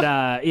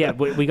 But yeah,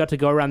 we got to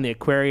go around the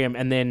aquarium,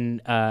 and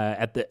then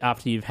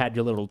after you've had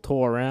your little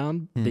tour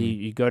around,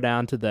 you go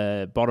down to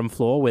the bottom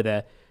floor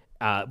where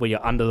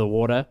you're under the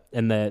water,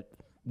 and the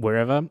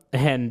wherever,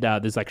 and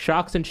there's like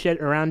sharks and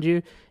shit around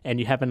you, and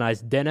you have a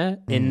nice dinner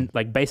in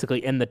like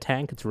basically in the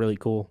tank. It's really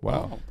cool.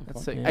 Wow.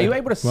 That's sick. Are you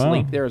able to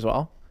sleep there as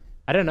well?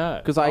 I don't know.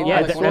 Because I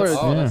It's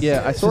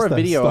saw a just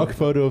video. stock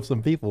photo of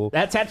some people.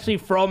 That's actually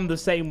from the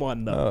same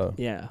one though. Oh.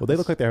 Yeah. Well, they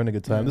look like they're having a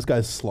good time. This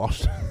guy's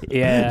sloshed.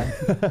 Yeah.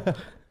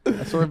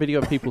 I saw a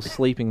video of people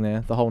sleeping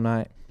there the whole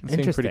night. It seemed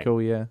Interesting. pretty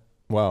cool. Yeah.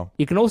 Wow.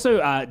 You can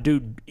also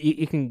do.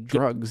 You can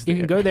Drugs You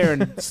can there. go there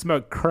and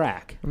smoke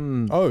crack.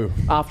 Oh,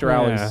 After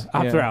hours.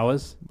 After Yeah.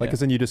 hours. like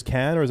as in you just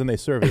can, or as in they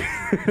serve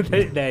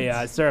it?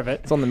 they serve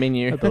it, It's on the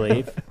menu. I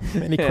believe,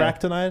 Any Yeah. crack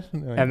tonight?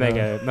 and they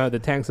go, no, the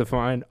tanks are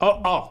fine.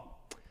 Oh,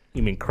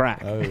 you mean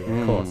crack? Oh,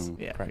 of course.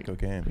 Yeah. Crack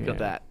cocaine. Got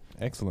that.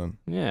 Excellent.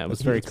 Yeah, it was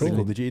That's very that's pretty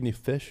cool. Did you eat any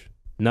fish?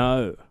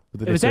 No,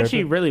 Did it they was serve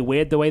actually really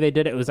weird the way they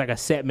did it. It was like a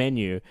set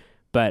menu,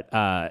 but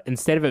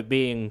instead of it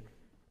being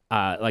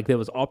like there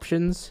was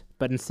options,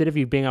 but instead of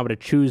you being able to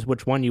choose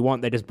which one you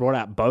want, they just brought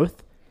out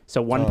both.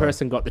 So one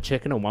person got the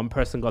chicken and one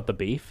person got the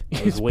beef.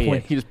 It was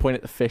weird. You just point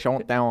at the fish. I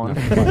want that one.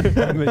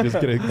 And they just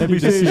get a, Have you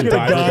just seen see a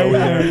guy diver go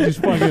there? in He there,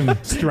 just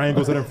fucking.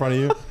 strangles it in front of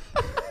you.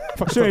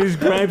 So he just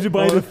grabs it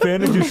by the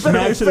fin and just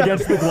smacks it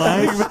against the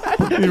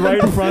glass. He's right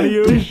in front of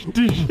you.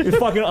 His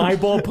fucking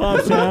eyeball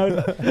pops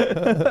out.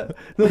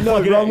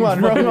 No, wrong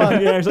one.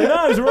 Yeah, he's like,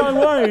 no, it's the wrong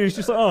one. He's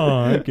just like,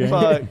 oh, okay.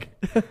 Fuck.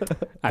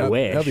 I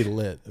wish. That'd be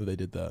lit if they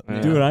did that.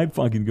 Yeah. Dude, I'd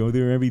fucking go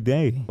there every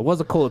day. It was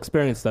a cool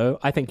experience, though.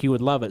 I think you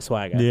would love it,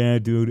 Swagger. Yeah,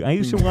 dude. I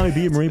used to want to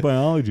be a marine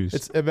biologist.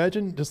 It's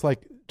imagine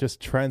just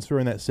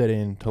transferring that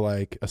setting to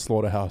like a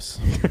slaughterhouse.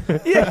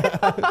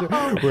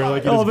 Where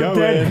like you all just the go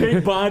dead in.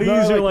 pig bodies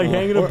No, are like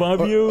hanging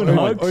above you and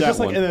hugs. Or just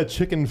That like one. in a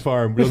chicken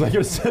farm. It was like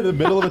you're in the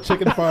middle of a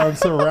chicken farm,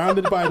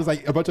 surrounded by just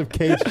like a bunch of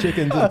caged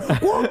chickens, and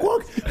walk,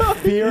 walk,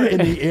 fear in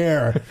the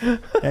air, and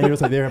you're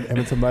just like there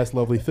having some nice,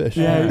 lovely fish.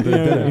 Yeah, for yeah.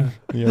 dinner.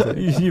 You're just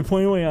like, You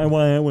point away, I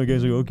want that one.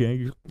 Guys like,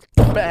 okay.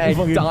 Bang.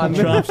 Fucking Done.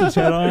 chops his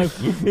head off.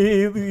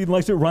 He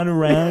likes to run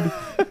around.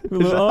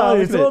 Oh,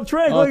 it's a little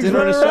trick. Oh, Look, he's dinner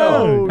running and a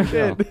show. around. Oh,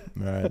 shit.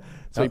 all right,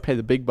 That's what you pay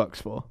the big bucks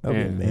for. that would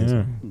Yeah. be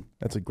amazing. Yeah.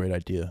 That's a great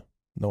idea.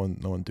 No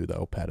one do that.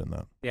 I'll pattern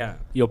that. Yeah.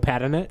 You'll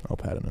pattern it. I'll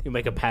pattern it. You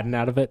make a pattern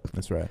out of it.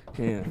 That's right.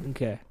 Yeah.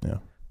 Okay. Yeah.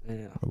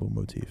 Yeah. A little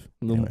motif.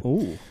 Little-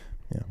 Anyway. Ooh.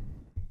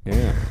 Yeah.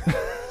 Yeah.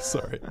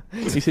 Sorry.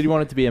 You said you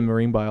wanted to be a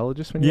marine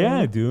biologist when you were Yeah,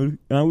 young? dude.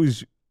 I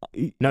was.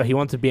 No, he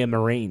wants to be a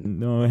Marine.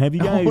 No, have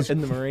you guys?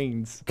 in the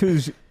Marines.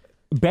 Because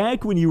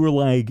back when you were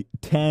like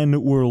 10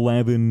 or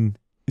 11,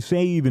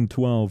 say even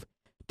 12,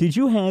 did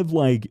you have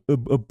like a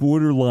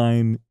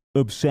borderline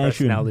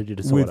obsession Personality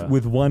disorder.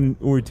 with one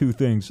or two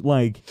things?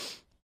 Like,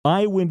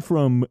 I went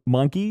from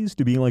monkeys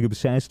to being like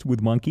obsessed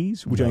with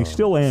monkeys, which I No.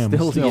 still am.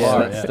 Still are,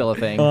 that's yeah. still a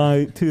thing.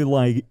 To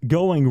like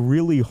going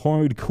really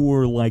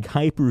hardcore, like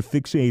hyper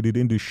fixated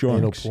into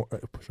Anal sharks.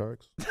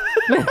 sharks.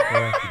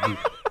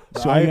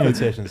 So I I have had-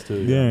 fixations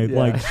too. Yeah, Yeah.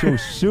 like so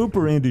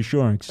super into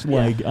sharks.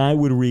 Like I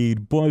would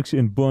read books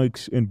and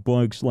books and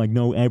books, like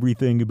know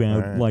everything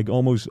about Alright. like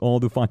almost all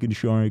the fucking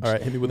sharks. All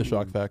right, hit me with a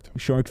shark fact.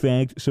 Shark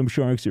fact: some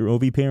sharks are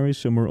oviparous,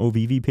 some are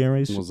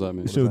oviviparous. What does that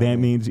mean? So that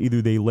means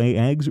either they lay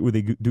eggs or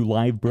they do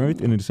live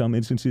birth, and in some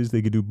instances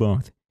they could do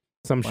both.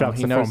 Some Wow, sharks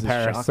he are knows from his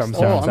Paris. sharks. Some Oh,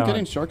 sharks I'm aren't.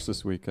 getting sharks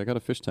this week. I got a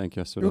fish tank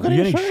yesterday. You're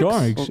You're getting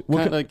sharks. Well,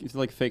 What kinda ki-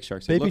 like fake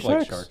sharks. They Baby look like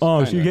sharks? sharks.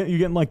 oh, so Kinda. you're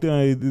getting like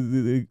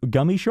the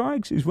gummy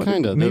sharks? Is what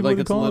Kinda. They're maybe what like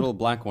they're it's a called? little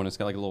black one. It's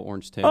got like a little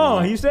orange tail. Oh,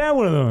 on I it. used to have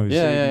one of those.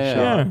 Yeah.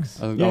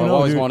 Sharks. I've Yeah, no,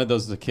 always dude. wanted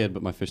those as a kid,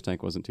 but my fish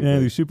tank wasn't too Yeah,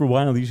 they're big. super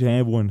wild. I used to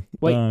have one.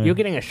 Wait, you're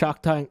getting a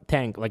shark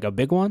tank, like a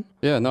big one?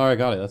 Yeah, no, I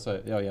got it. That's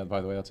right. Yeah. By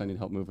the way, that's I need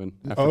help moving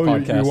after Oh,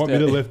 podcast. you want me yeah.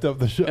 to lift up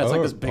the shark? Yeah, it's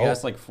like this big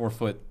ass like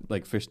 4-foot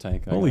like fish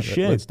tank. I Holy got it.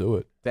 shit. Let's do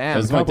it. Damn.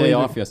 It was my can't day believe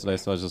off it. yesterday,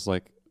 so I was just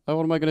like, oh,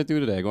 what am I going to do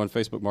today? I go on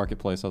Facebook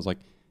Marketplace. I was like,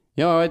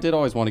 I did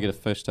always want to get a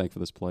fish tank for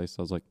this place.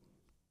 I was like,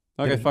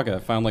 okay, fuck it. I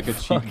found like a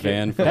cheap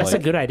van for That's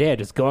like, a good idea.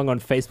 Just going on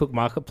Facebook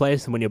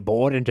Marketplace and when you're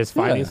bored and just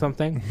finding Yeah.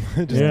 something.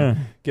 Just Yeah.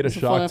 get a It's a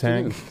fun shark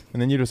tank, afternoon.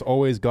 and then you just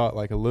always got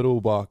like a little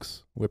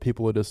box where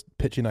people are just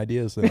pitching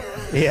ideas. And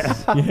Yeah.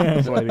 Yeah.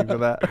 Just waiting for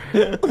that.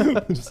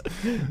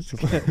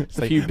 it's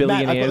A few Matt, I've got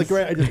billionaires. the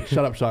great idea.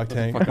 Shut up, Shark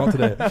Tank. Not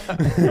today.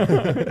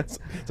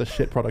 it's a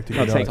shit product. You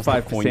I'll know. take It's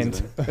like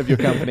 5% of your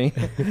company.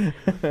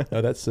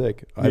 No, that's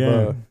sick.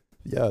 Yeah.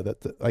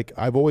 Like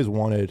I've always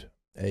wanted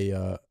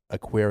a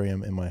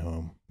aquarium in my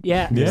home.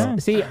 Yeah. Yeah.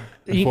 See, you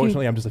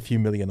Unfortunately, I'm just a few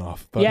million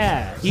off. But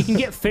you can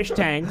get fish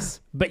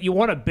tanks, but you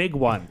want a big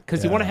one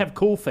because you Yeah. want to have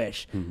cool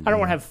fish. I don't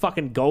want to have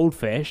fucking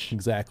goldfish.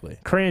 exactly.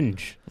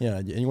 Cringe. Yeah,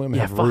 and you want them to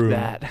Yeah, have fuck room.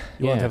 that.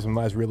 You want Yeah. to have some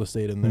nice real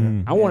estate in there.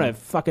 Mm. I want a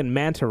fucking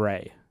manta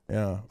ray.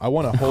 Yeah, I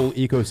want a whole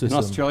in ecosystem.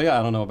 Australia.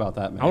 I don't know about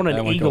that, man. I want That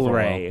an won't go eagle for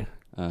a while. ray.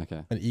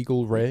 Okay. An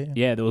eagle ray.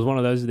 Yeah, there was one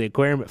of those at the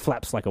aquarium. It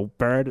flaps like a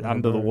bird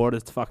under the bird. water.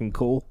 It's fucking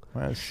cool.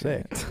 Wow, that's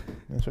sick.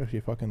 That's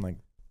actually fucking like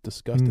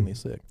disgustingly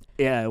sick.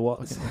 Yeah, it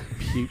was.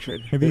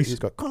 Putrid. Have you He's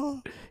got.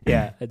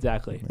 Yeah,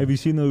 exactly. Have you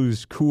seen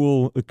those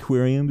cool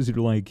aquariums that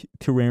are like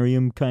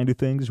terrarium kind of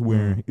things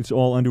where Mm. it's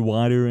all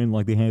underwater and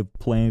like they have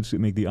plants that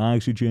make the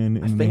oxygen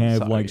and they think have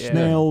so, like yeah.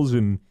 snails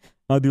and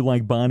other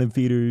like bottom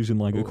feeders and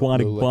like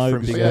aquatic little, like,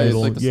 bugs. shrimpy Yeah, it's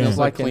little- like the yeah. smells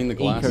like Like clean the an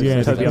glass. eco- Yeah,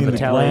 it's Toby like on in the the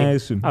telly,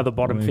 glass and Other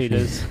bottom all that shit.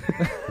 feeders.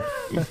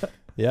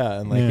 Yeah,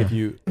 and like Yeah. if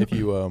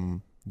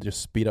you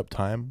just speed up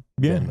time,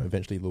 Yeah. then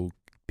eventually little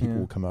people Yeah.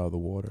 will come out of the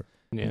water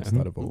Yeah. and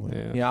start evolving.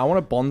 Yeah. Yeah, I want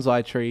a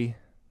bonsai tree.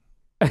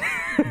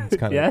 It's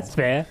kind Yeah, of that's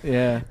fair.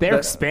 Yeah. They're That-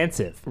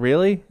 expensive.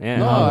 Really? Yeah.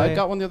 No, Oh, I yeah.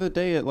 got one the other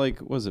day at like,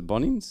 was it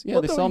Bunnings? Yeah,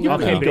 What they the- sell them. you- now.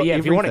 Okay, You've but got yeah,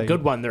 if you want a everything.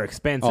 good one, they're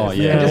expensive. Oh,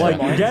 yeah. Yeah, just like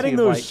reminds getting me of,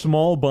 those like-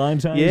 small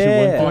bonsais. Yeah. Is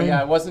one Oh thing,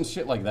 yeah, it wasn't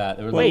shit like that.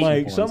 It was but Wait,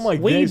 like cheap something ones.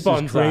 like Weed this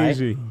bonsai. is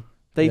crazy.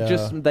 They Yeah.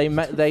 just they There's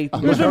a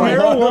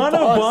Marijuana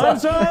marijuana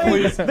bonsai.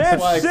 Please,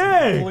 That's Swags,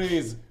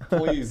 sick.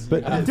 please.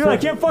 But- Yeah. Dude, I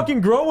can't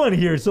fucking grow one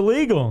here. It's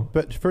illegal.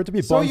 But for it to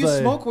be So bonsai, you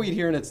smoke weed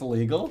here and it's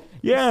illegal?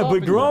 Yeah, What's but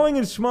stopping growing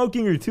and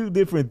smoking are two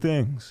different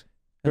things.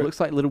 It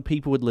looks like little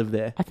people would live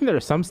there. I think there are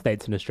some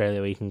states in Australia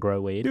where you can grow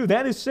weed. Dude,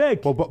 that is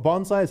sick. well,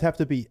 bonsais have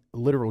to be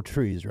literal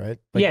trees, right?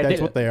 Like Yeah, that's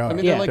they- what they are. I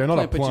mean, Yeah. they're like They're not a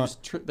plant, but you plant.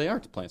 just they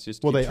aren't plants. You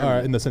just Well, keep they are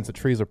trimming in the sense that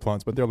trees are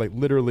plants, but they're like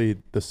literally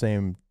the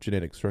same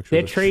genetic structure.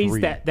 They're as a trees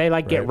tree, that they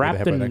like get right? Where wrapped they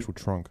have in. an actual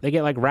trunk. They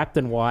get like wrapped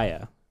in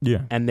wire,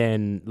 Yeah. and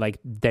then like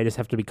they just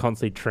have to be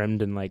constantly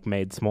trimmed and like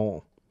made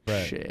small.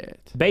 Right.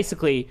 Shit.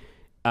 Basically,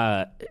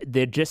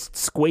 they're just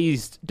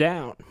squeezed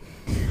down.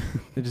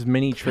 They're just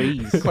mini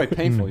trees. It's quite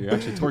painful. You're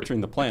actually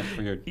torturing the plant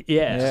for your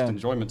Yeah. just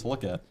enjoyment to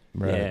look at.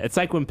 Right. Yeah, it's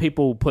like when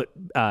people put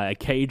a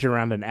cage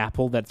around an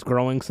apple that's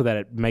growing so that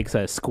it makes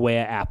a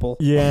square apple.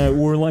 Yeah,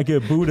 or like a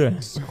Buddha.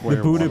 The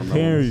Square Buddha watermelons.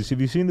 pears.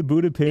 Have you seen the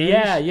Buddha pears?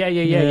 Yeah.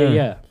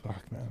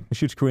 Fuck, man. That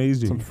shit's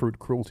crazy. Some fruit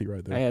cruelty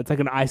right there. Yeah, it's like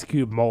an ice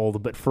cube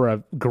mold, but for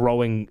a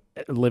growing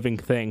living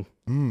thing.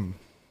 Mm.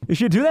 They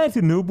should do that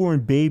to newborn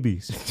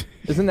babies.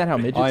 Isn't that how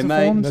midgets I are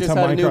mate, formed? That's just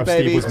how had a new Minecraft Steve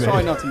baby. was made.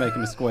 Try not to make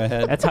him a square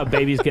head. That's how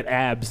babies get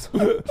abs.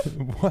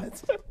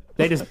 What?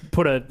 They just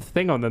put a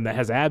thing on them that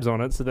has abs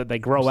on it so that they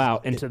grow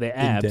out into their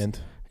abs.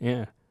 Indent.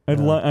 Yeah.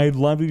 I'd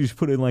love to just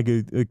put in like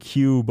a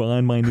cube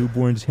on my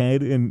newborn's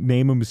head and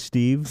name him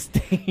Steve.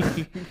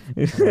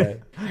 Right.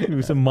 It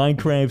was some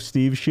Minecraft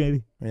Steve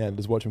shit. Yeah,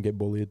 just watch him get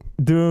bullied.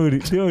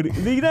 Dude,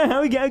 you know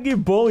how he got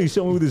get bully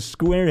someone with a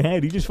square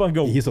head? He just fucking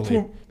go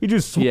Easily. He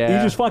just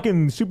Yeah.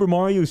 fucking Super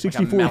Mario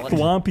 64 mallet.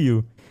 thwomp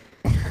you.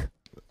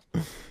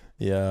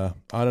 Yeah,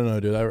 I don't know,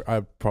 dude.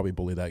 I'd probably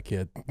bully that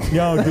kid.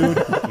 Yo, dude,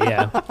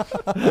 Yeah.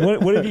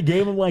 what if you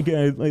gave him like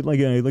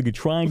a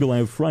triangle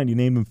out front? You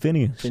named him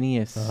Phineas.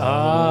 Phineas.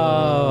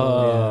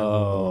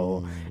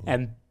 Oh.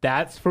 And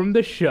that's from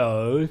the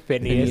show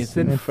Phineas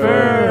and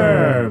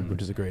Ferb. Ferb.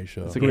 Which is a great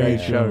show. It's a Great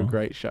great show. show.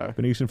 Great show.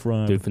 Phineas and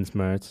Ferb.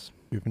 Doofenshmirtz,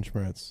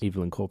 Doofenshmirtz.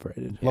 Evil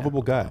Incorporated.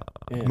 Lovable guy.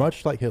 Yeah.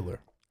 Much like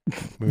Hitler.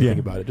 When we Yeah.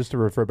 think about it. Just to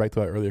refer back to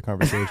our earlier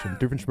conversation,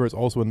 Doofenshmirtz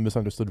also a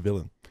misunderstood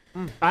villain.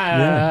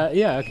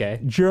 Yeah, okay.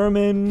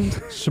 German,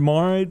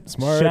 smart,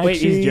 Smart. sexy. Wait,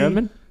 he's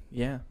German?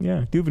 Yeah.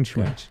 Yeah,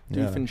 Doofenshmirtz.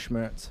 Yeah.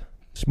 Doofenshmirtz.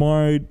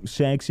 Smart,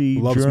 sexy,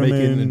 Loves German.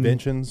 making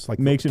inventions, like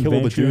makes Kill the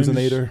inventions.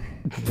 Jewsinator.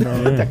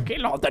 Yeah.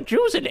 Kill all the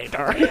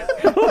Jewsinator.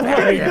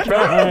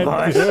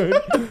 God, dude.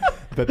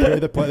 But Perry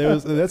the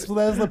Platypus, that's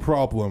the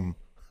problem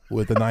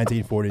with the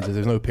 1940s is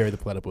there's no Perry the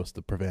Platypus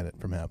to prevent it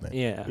from happening.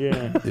 Yeah.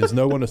 Yeah. There's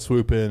no one to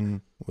swoop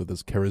in with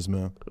his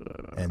charisma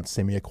and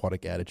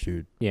semi-aquatic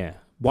attitude. Yeah.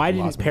 Why Last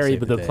didn't man Perry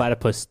saved the the day.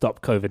 Platypus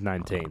stop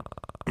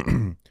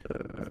COVID-19?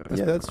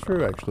 Yeah, that's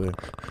true, actually.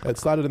 It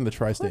started in the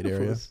tri-state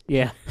area.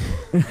 Yeah.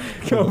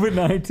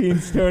 COVID-19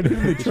 started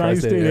in the tri-state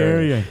tri-state area.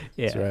 area.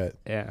 Yeah. That's right.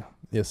 Yeah.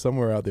 Yeah,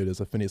 somewhere out there, there's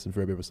a Phineas and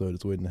Ferb episode.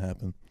 It's waiting to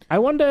happen. I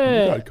You wonder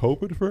got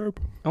COVID, Ferb?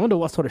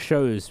 what sort of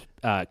shows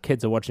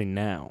kids are watching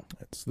now.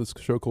 It's this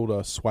show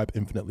called Swipe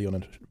Infinitely on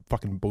a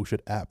fucking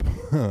bullshit app.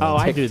 Oh,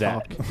 I do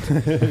that.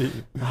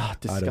 Ah,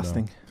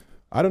 disgusting.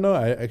 I don't know.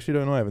 I actually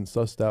don't know. I haven't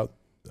sussed out.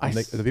 I Do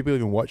s- people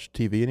even watch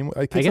TV anymore?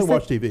 Kids guess don't they-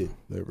 watch TV.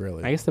 They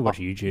really. I guess they watch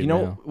YouTube You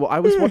know, now. well, I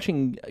was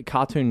watching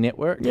Cartoon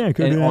Network. Yeah,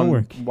 Cartoon and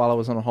Network. while I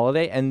was on a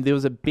holiday, and there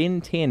was a Ben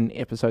 10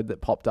 episode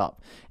that popped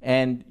up.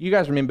 And you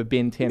guys remember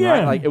Ben 10, Yeah.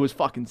 right? Like, it was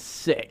fucking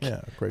sick.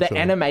 Yeah, great The show.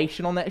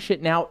 animation on that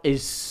shit now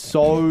is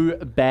so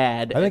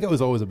bad. I think it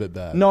was always a bit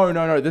bad.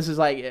 No. This is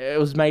like, it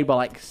was made by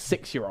like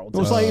 6-year-olds.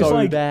 It's It's like, so it's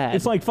like bad.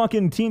 it's like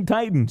fucking Teen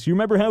Titans. You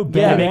remember how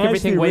Yeah, make badass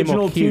everything the way more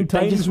original Teen cute. They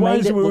Titans just made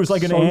was? it Where it was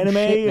look like an so anime,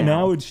 shit and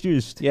now. now it's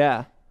just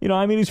yeah. you know,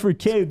 I mean, it's for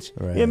kids.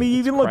 Right. I mean, you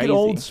even look at crazy.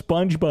 old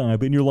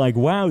SpongeBob, and you're like,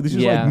 wow, this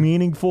is Yeah. like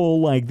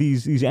meaningful. Like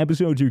these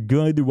episodes are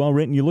good. They're well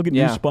written. You look at new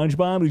Yeah.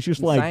 SpongeBob, it's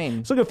just like Insane.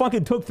 it's like I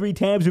fucking took 3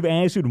 tabs of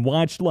acid and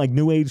watched like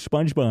new age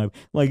SpongeBob.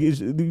 Like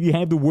you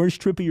have the worst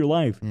trip of your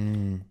life.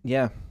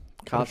 Yeah.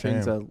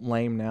 Cartoons shame. are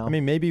lame now. I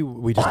mean, maybe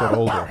we just got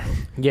older.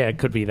 Yeah, it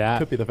could be that.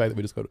 Could be the fact that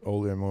we just got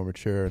older and more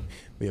mature, and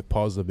we have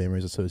positive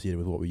memories associated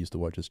with what we used to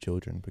watch as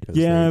children because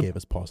Yeah. they gave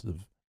us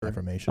positive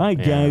affirmation. I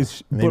Yeah.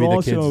 guess, Maybe but the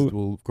also kids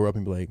will grow up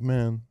and be like,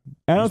 man,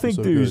 I don't This was think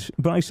so there's,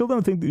 but I still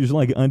don't think there's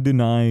like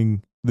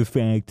undenying the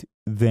fact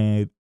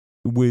that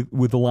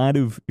with a lot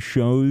of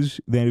shows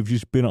that have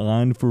just been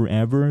on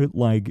forever,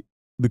 like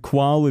the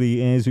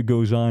quality as it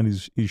goes on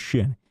is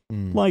shit.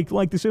 Like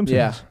The Simpsons.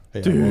 Yeah.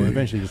 we'll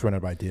eventually just run out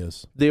of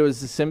ideas. There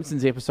was the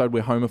Simpsons episode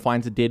where Homer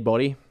finds a dead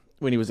body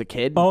when he was a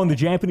kid. Oh, in the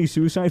Japanese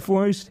Suicide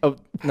Forest? Oh,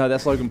 no,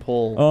 that's Logan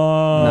Paul.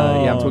 Oh.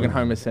 No, yeah, I'm talking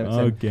Homer Simpson.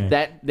 Okay.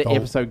 The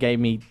episode gave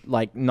me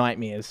like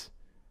nightmares.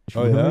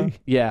 Oh, yeah? Really?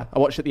 Yeah, I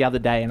watched it the other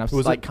day and I was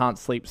Was like, it- can't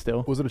sleep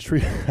still. Was it a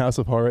Treehouse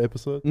of Horror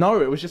episode?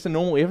 No, it was just a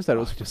normal episode. It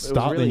was Just it was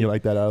starting really, you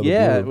like that out of the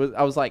Yeah, blue. it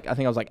was. I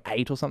think I was like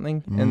 8 or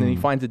something, and then he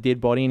finds a dead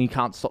body and he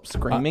can't stop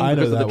screaming I know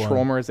because of that the one.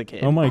 trauma as a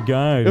kid. Oh, my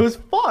God. It was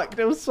fucked.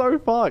 It was so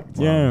fucked.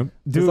 Yeah.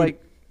 It's Dude,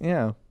 like,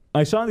 yeah.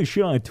 I saw this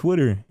show on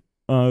Twitter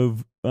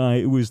of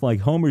it was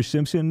like Homer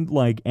Simpson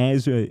like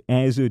as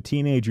a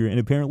teenager, and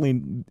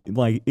apparently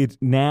like it's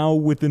now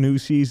with the new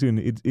season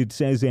it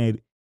says that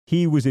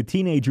he was a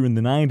teenager in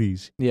the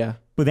 90s, Yeah.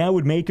 but that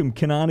would make him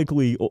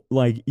canonically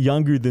like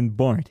younger than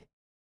Bart,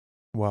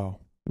 Wow.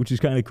 which is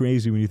kind of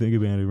crazy when you think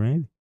about it,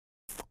 right?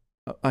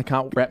 I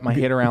can't wrap my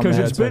head around Because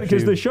that. it's been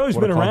because the show's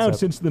what a been around concept.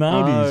 since the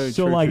 90s. Oh,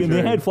 So true, like true, and they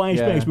true. had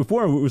flashbacks Yeah.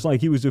 before where it was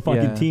like he was a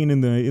fucking Yeah. teen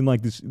in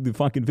like the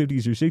fucking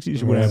 50s or 60s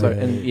or Yeah. whatever. So,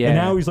 and, yeah. And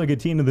now he's like a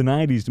teen in the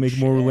 90s to make it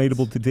more Shit.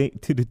 relatable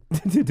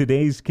to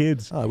today's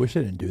kids. Oh, I wish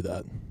they didn't do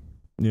that.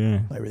 Yeah.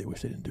 I really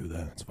wish they didn't do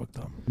that. It's fucked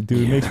up.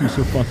 Dude, it makes me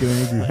so fucking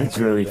angry. It's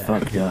really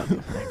fucked up.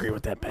 I agree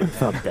with that, Ben.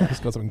 Fuck that.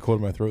 Just got something caught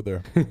in my throat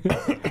there.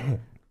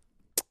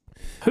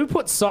 Who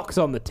put socks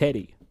on the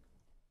teddy?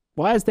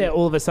 Why is there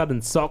all of a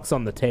sudden socks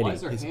on the teddy? Why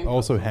is there He's handcuffs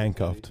also on it?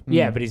 handcuffed.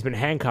 Yeah, but he's been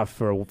handcuffed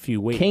for a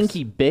few weeks.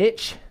 Kinky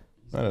bitch.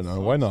 I don't know.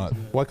 Why not?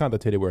 Why can't the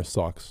teddy wear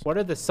socks? What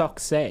do the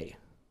socks say?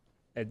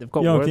 They've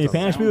got Yo, words can you on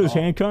pass them. me those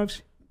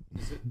handcuffs?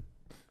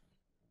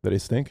 Do they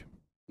stink?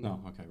 No,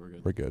 okay, we're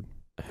good. We're good.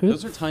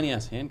 Those are tiny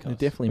ass handcuffs. It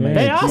definitely Yeah. made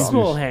They Hey, are Jesus.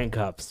 small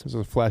handcuffs. This is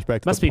a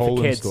flashback to Must the be for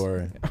Poland kids.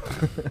 story.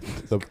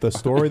 the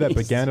story that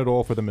began it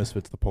all for the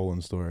Misfits, the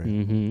Poland story.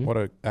 Mm-hmm. What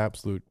an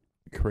absolute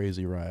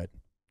crazy ride.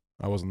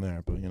 I wasn't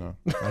there, but you know,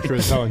 I sure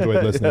as hell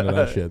enjoyed listening to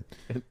that shit.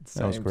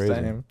 That was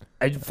crazy.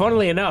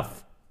 Funnily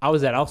enough, I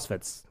was at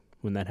Auschwitz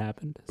when that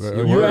happened.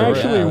 Where- You where-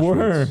 actually where-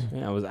 were.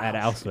 Yeah, I was at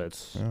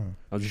Auschwitz. Yeah.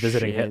 I was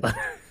visiting Shit. Hitler.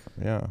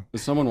 Yeah.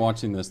 Is someone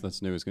watching this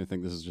that's new is going to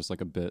think this is just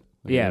like a bit.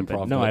 Like Yeah, an but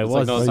improv no, bit. I It's was-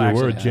 Like, no, Oh, this you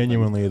actually were happened.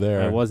 genuinely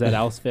there. I was at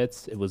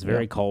Auschwitz. It was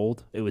very Yeah.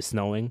 cold. It was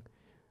snowing.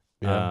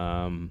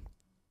 Yeah.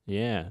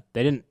 Yeah,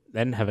 they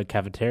didn't have a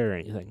cafeteria or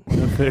anything.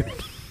 No food.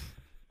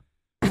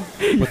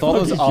 With all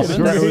those It's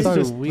ovens. so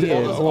just weird.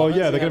 Well,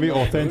 yeah, they're gonna be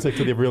authentic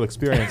to the real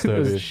experience,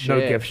 though. dude. No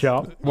Shit. gift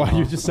shop. Why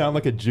you just sound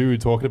like a Jew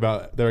talking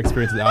about their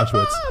experience at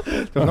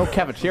Auschwitz? No I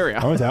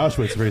cafeteria. went to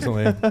Auschwitz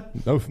recently.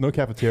 No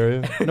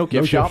cafeteria. No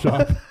gift shop.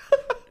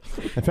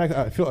 In fact,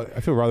 I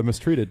feel rather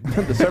mistreated.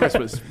 The service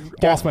was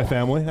Gassed my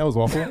family. That was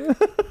awful.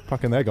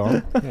 Fucking they're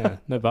gone. Yeah,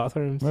 no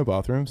bathrooms. No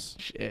bathrooms.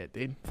 shit,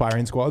 dude.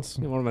 Firing squads.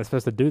 What am I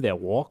supposed to do there?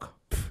 Walk?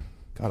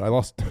 God, I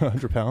lost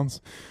 100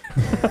 pounds.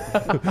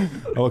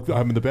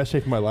 I'm in the best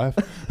shape of my life.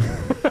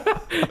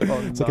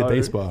 It's like a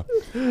day spa.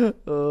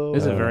 Oh.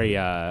 This is a very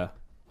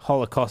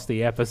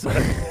Holocausty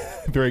episode.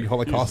 Very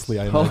holocaustly,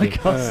 I imagine.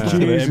 Holocaust. It's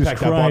going to Jesus impact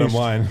that bottom Christ.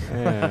 line.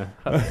 Yeah.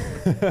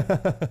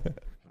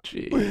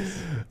 Jeez.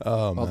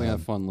 Oh, I'll think I man.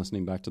 have fun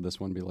listening back to this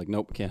one and be like,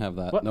 nope, can't have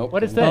that. What- Nope.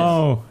 what is can't this? have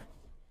Oh,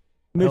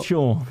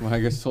 Mitchell. that.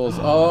 Swagger Souls.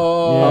 Yeah,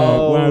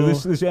 Oh. wow,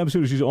 this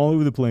episode is just all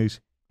over the place.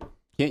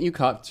 Can't you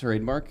cop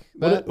trademark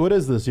that? What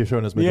is this you're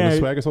showing us, Mitchell? Yeah, The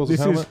Swagger Souls This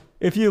helmet? is,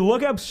 if you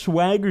look up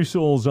Swagger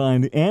Souls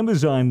on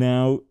Amazon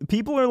now,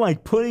 people are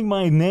like putting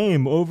my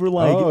name over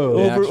like Oh.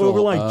 The over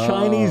actual- like oh.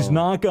 Chinese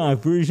knockoff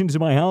versions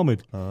of my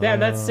helmet. Damn,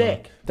 that's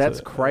sick. That's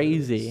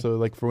crazy. So,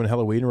 like, for when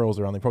Halloween rolls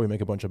around, they probably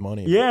make a bunch of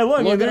money. Yeah,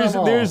 look, Look at there's them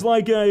all. there's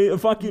like a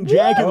fucking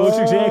jacket that looks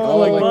exactly Oh,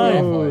 like like mine.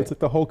 that. Oh, it's like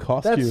the whole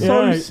costume. That's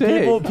Yeah, so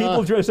sick.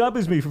 people dress up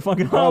as me for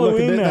fucking Oh, look at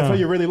Halloween that. That's now. how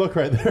you really look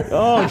right there.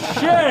 Oh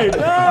shit! That's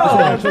Oh,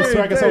 actually dude,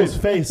 Swagger dude. Souls'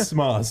 face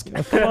mask.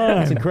 Come on.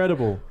 That's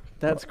incredible.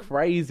 That's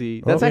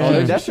crazy. Oh, That's yeah. actually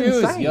Oh, that's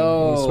shoes. insane.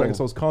 Yo. Swagger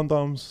Souls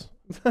condoms.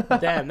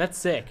 Damn, that's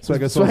sick.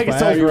 Swagger Souls Swagger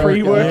Souls Viagra.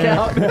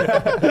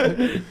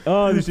 pre-workout.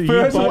 Oh, there's a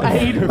Personal button.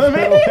 aid for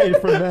men. Aid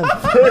for men.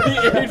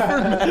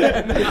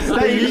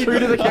 Staying true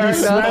to the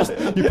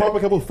character. You pop a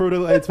couple of Fruit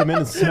Aids for men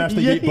and smash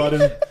the eat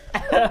button.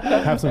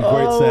 Have some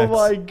great Oh sex.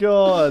 my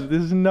god,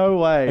 there's no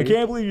way. I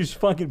can't believe you just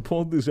fucking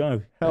pulled this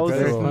up. How is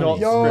Very this funny. not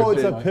Yo,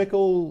 it's a scripted?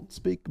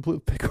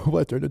 pickle pickle.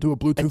 I turned into a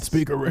Bluetooth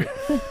speaker. Right?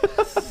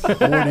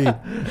 40. I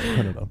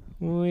don't know.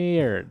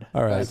 Weird.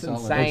 All right. That's not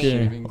insane.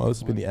 shaving. Oh, this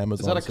has been the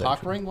Amazon. Is that a section.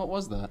 cock ring? What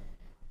was that?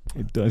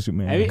 It doesn't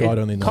Have matter. you- God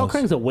only knows. Cock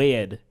rings are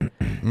weird.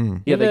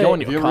 Yeah, they go on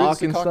Have your you ever cock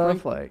used a and cock stuff.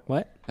 ring? Like,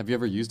 What? Have you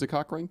ever used a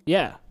cock ring?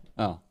 Yeah.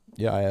 Oh.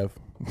 Yeah, I have.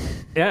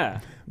 Yeah.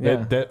 yeah.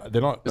 They're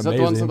not Is that amazing.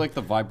 the ones with like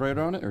the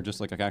vibrator on it or just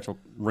like an actual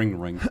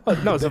ring?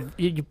 Oh, no, it's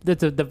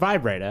the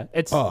vibrator.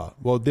 It's Oh,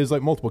 well, there's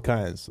like multiple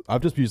kinds. I've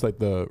just used like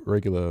the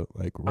regular,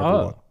 like rubber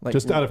Oh, one. like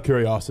just out of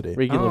curiosity.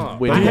 regular Oh.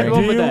 weird I Do had you,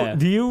 one do with you, that.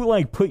 do you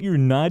like put your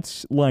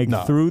nuts like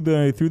No. through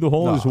the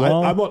hole No, as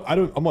well?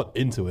 I'm not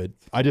into it.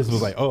 I just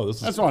was like, oh, this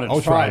is. I just wanted to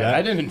I'll try it. that.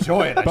 I didn't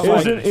enjoy it. I But just like-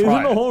 wanted to Isn't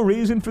try the it. whole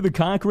reason for the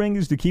cock ring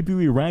is to keep you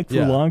erect for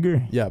Yeah.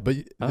 longer? Yeah, but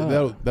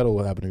Oh.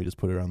 that'll happen if you just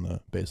put it on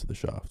the base of the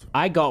shaft.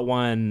 I got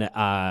one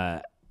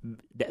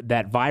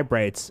that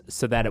vibrates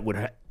so that it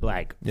would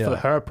like Yeah. for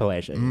her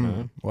pleasure. You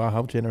know? Wow,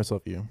 how generous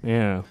of you.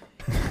 Yeah.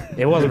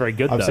 It wasn't very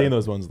good, I've though. seen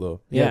those ones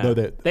though. Yeah. no,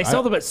 They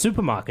sell them at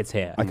supermarkets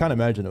here. I can't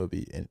imagine it would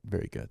be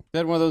very good. They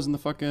had one of those in the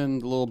fucking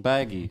little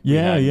baggie. we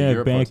Yeah, had in the yeah,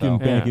 Europe back in hotel.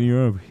 back in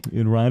Europe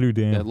in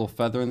Rotterdam. They had a little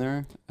feather in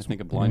there. I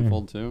think a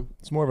blindfold too.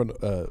 It's more of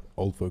an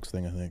old folks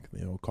thing, I think.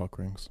 The old cock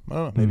rings. I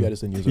don't know. Maybe Mm. I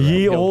just didn't use it.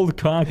 Ye right. old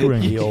cock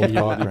ring. Ye old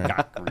cock ring.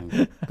 Cock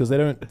ring. Because they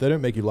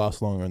don't make you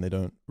last longer, and they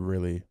don't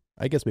really.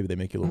 I guess maybe they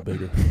make you a little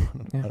bigger.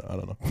 I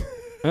don't know.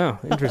 Oh,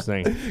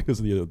 interesting. Because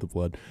of the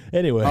blood.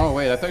 Anyway. Oh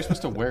wait, I thought you were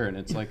supposed to wear it. And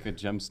it's like a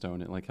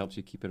gemstone. It like helps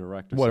you keep it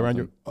erect. Or What something. around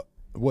your?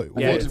 What?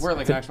 Yeah, Yeah, just it's- wear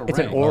like it's an a- actual it's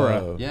ring. an aura.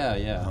 Oh. Yeah,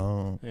 yeah.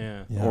 Oh.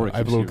 Yeah. Yeah. Or it I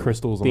have keeps little you-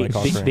 crystals on The, my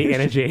cock the, ring. the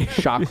energy.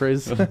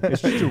 Chakras.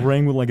 It's just a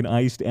ring with like an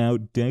iced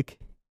out dick.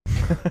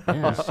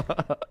 Yeah.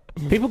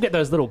 People get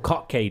those little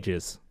cock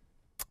cages.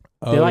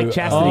 They're like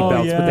chastity oh,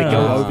 belts, but they go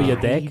yeah. over your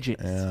dick.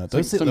 Yeah, It's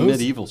like some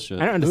medieval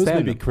shit. I don't Those understand.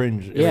 made me them.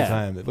 cringe every Yeah.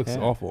 time. It looks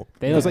Yeah. awful.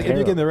 They Because look like if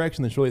you get in terrible. the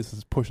erection, then surely it's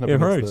just pushing up It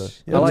against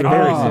hurts. the. I like it's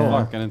very Oh. sore.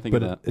 Fuck, I didn't think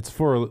But of that. it's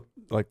for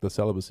like the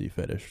celibacy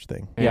fetish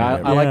thing. Yeah, I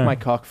Yeah. like my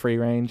cock free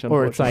range.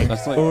 Or it's like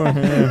That's like Or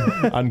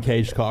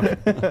Uncaged cock.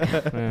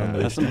 yeah.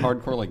 that's some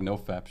hardcore like no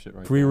fap shit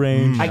right free there.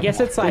 range. I guess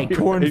it's like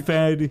corn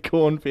fed.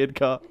 corn-fed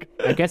cock.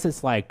 I guess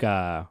it's like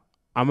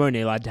I'm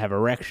only allowed to have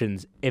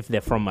erections if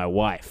they're from my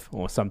wife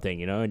or something,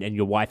 you know. And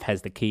your wife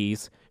has the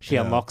keys. She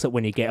Yeah. unlocks it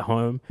when you get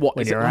home. What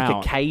when is it you're like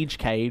out. a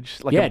cage,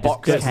 like Yeah, a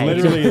box just cage?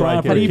 literally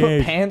like How do you a put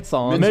cage. pants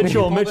on?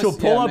 Mitchell, pull Mitchell, this-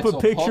 pull yeah, up Mitchell,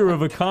 a picture pull-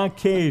 of a cock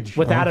cage.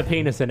 Without a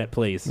penis in it,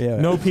 please. Yeah.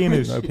 No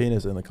penis. No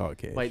penis in the cock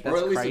cage. Wait, Or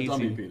that's at least a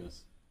dummy crazy.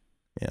 penis.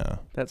 Yeah.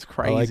 That's I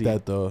crazy. like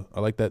that though. I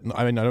like that.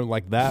 I mean, I don't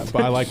like that,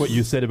 but I like what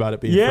you said about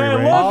it being Yeah,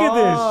 free look range. at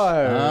this.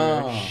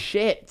 Oh, Oh.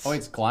 shit. Oh,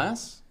 it's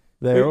glass?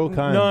 They're all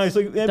kinds. No, it's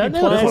like that'd Don't be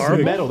they look This is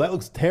plastic. metal. That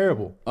looks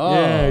terrible. Oh.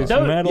 Yeah, it's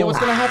Don't- metal. Yeah, what's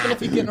gonna happen if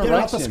you get an Get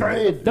off the erection?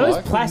 screen. Those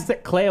Fuck.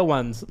 plastic clear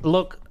ones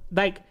look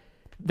like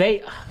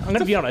they. I'm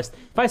gonna be honest.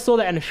 If I saw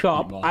that in a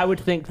shop, I would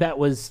think that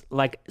was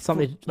like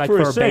something like for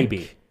for a a sink.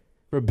 baby.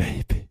 For a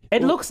baby.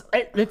 It looks.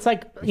 It's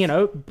like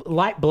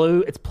light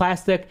blue. It's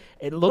plastic.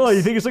 It looks. Oh,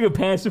 you think it's like a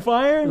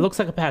pacifier? it looks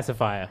like a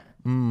pacifier.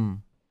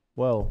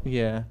 Well,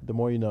 Yeah. the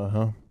more you know,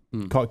 huh?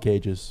 Hmm. Cock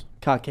cages.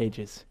 Cock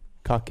cages.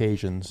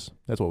 Caucasians.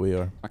 That's what we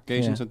are.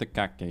 Caucasians Yeah. with the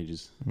cock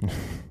cages.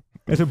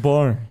 It's a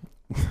bar.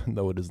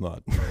 No, it is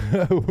not.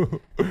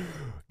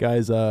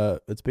 Guys,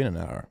 it's been an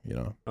hour, you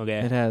know. Okay.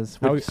 It has.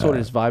 How We're we- sort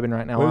of just vibing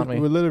right now, we're, aren't we?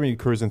 we're literally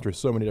cruising through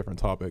so many different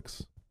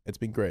topics. It's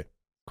been great.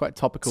 Quite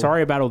topical.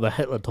 Sorry about all the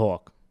Hitler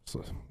talk. So,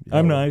 you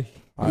I'm know, not. It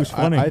was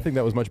funny. I think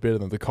that was much better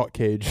than the cock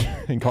cage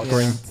and cock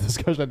ring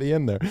discussion at the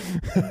end there.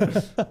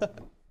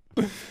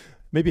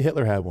 Maybe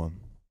Hitler had one.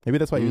 Maybe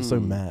that's why he was so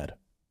Mm. mad.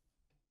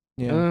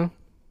 Yeah.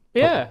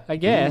 Yeah, I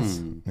guess.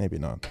 Mm. Maybe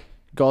not.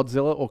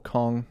 Godzilla or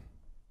Kong?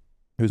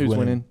 Who's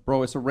winning?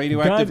 Bro, it's a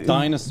radioactive God-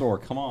 dinosaur.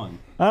 Come on.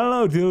 I don't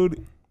know,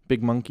 dude.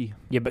 Big monkey.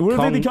 Yeah, but What if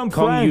they Kong, become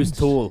Kong friends? used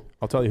Tool.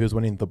 I'll tell you who's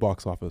winning the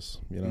box office.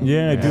 You know.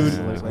 Yeah, Yeah, dude.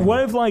 absolutely.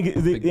 What if like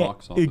Big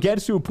box office. it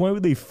gets to a point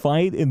where they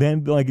fight and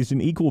then like it's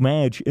an equal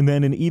match and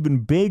then an even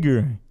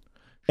bigger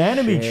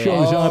enemy Shit.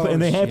 shows up Oh,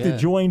 and they have to shit.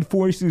 join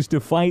forces to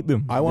fight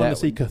them. I want to That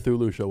see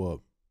Cthulhu show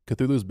up.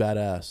 Cthulhu's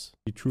badass.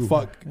 True.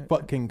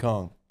 Fuck King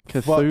Kong.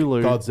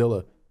 Cthulhu. Fuck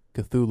Godzilla.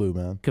 Cthulhu,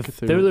 man.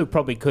 Cthulhu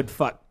probably could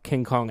fuck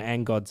King Kong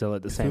and Godzilla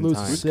at the same Cthulhu's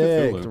time. Who's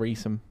sick. Cthulhu?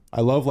 Threesome. I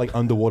love like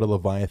underwater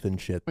Leviathan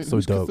shit. Wait, so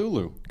who's dope.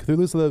 Cthulhu?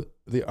 Cthulhu's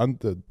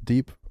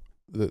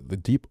the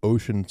deep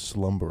ocean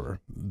slumberer,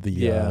 the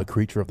Yeah.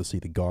 creature of the sea,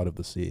 the god of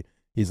the sea.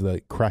 He's the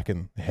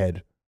kraken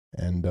head,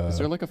 and Is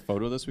there like a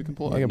photo of this we can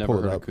pull? I I've can never pull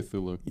it heard up. of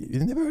Cthulhu.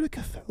 you've never heard of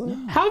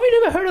Cthulhu? How have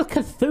you never heard of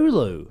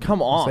Cthulhu? Come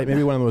It's on. like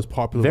maybe one of the most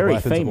popular Very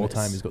Leviathans of all famous.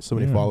 time. He's got so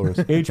many Yeah. followers.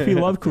 H.P.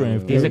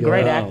 Lovecraft. He's There a you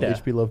great go. actor.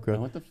 H.P.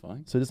 Lovecraft. What the fuck?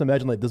 So just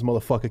imagine like this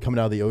motherfucker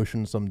coming out of the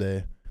ocean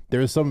someday.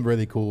 There is some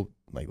really cool.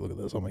 Like, look at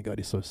this. Oh my god,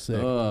 he's so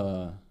sick.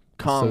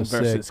 Kong so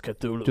versus sick.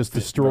 Cthulhu. Just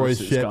destroys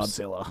versus ships.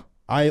 Godzilla.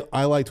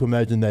 I like to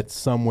imagine that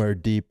somewhere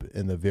deep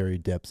in the very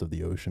depths of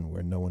the ocean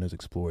where no one has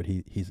explored,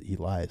 he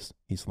lies,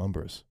 he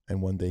slumbers,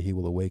 and one day he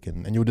will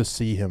awaken, and you'll just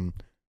see him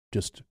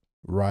just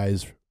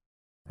rise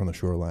from the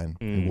shoreline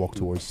and walk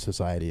towards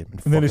society. And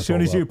And then fuck as us soon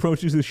all as he up.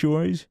 approaches the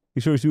shores,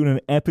 he starts doing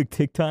an epic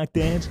TikTok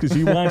dance because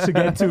he wants to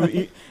get to.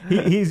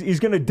 He's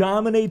going to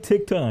dominate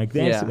TikTok.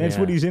 That's Yeah.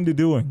 what he's into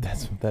doing.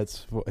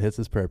 that's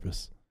his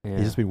purpose. Yeah.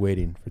 He's just been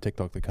waiting for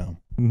TikTok to come.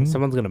 Mhm.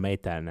 Someone's gonna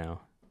make that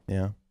now.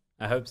 Yeah.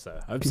 I hope so.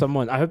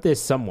 I hope there's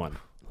someone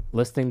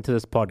listening to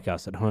this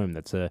podcast at home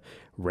that's a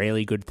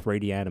really good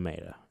 3D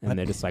animator, and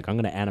they're just like, I'm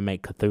gonna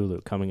animate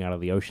Cthulhu coming out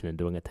of the ocean and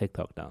doing a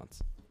TikTok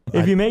dance.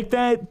 If you make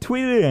that,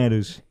 tweet it at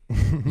us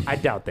I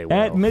doubt they will.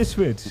 at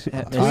Misfits.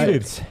 At Tweet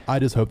it. I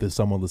just hope there's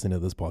someone listening to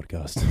this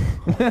podcast.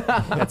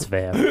 That's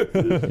fair.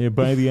 Yeah,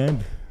 by the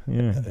end.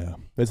 Yeah. Yeah.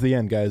 That's the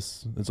end,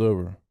 guys. It's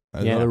over.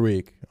 Yeah. Another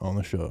week on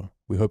the show.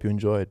 We hope you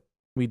enjoyed.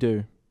 We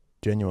do.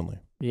 Genuinely.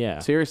 Yeah.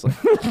 Seriously.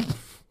 'Cause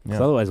Yeah.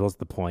 otherwise, what's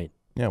the point?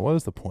 Yeah, what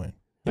is the point?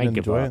 You I didn't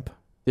give enjoy up.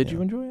 Did Yeah.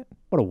 you enjoy it?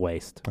 What a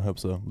waste. I hope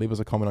so. Leave us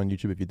a comment on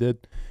YouTube if you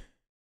did.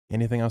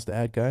 Anything else to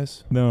add,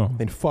 guys? No.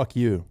 Then fuck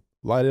you.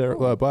 Lighter.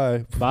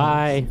 Bye.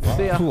 Bye.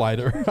 See ya.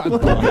 Lighter.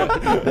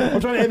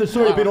 I'm trying to end the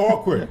show. You've been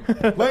awkward.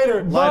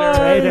 Later.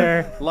 Lighter.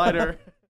 Later. Lighter.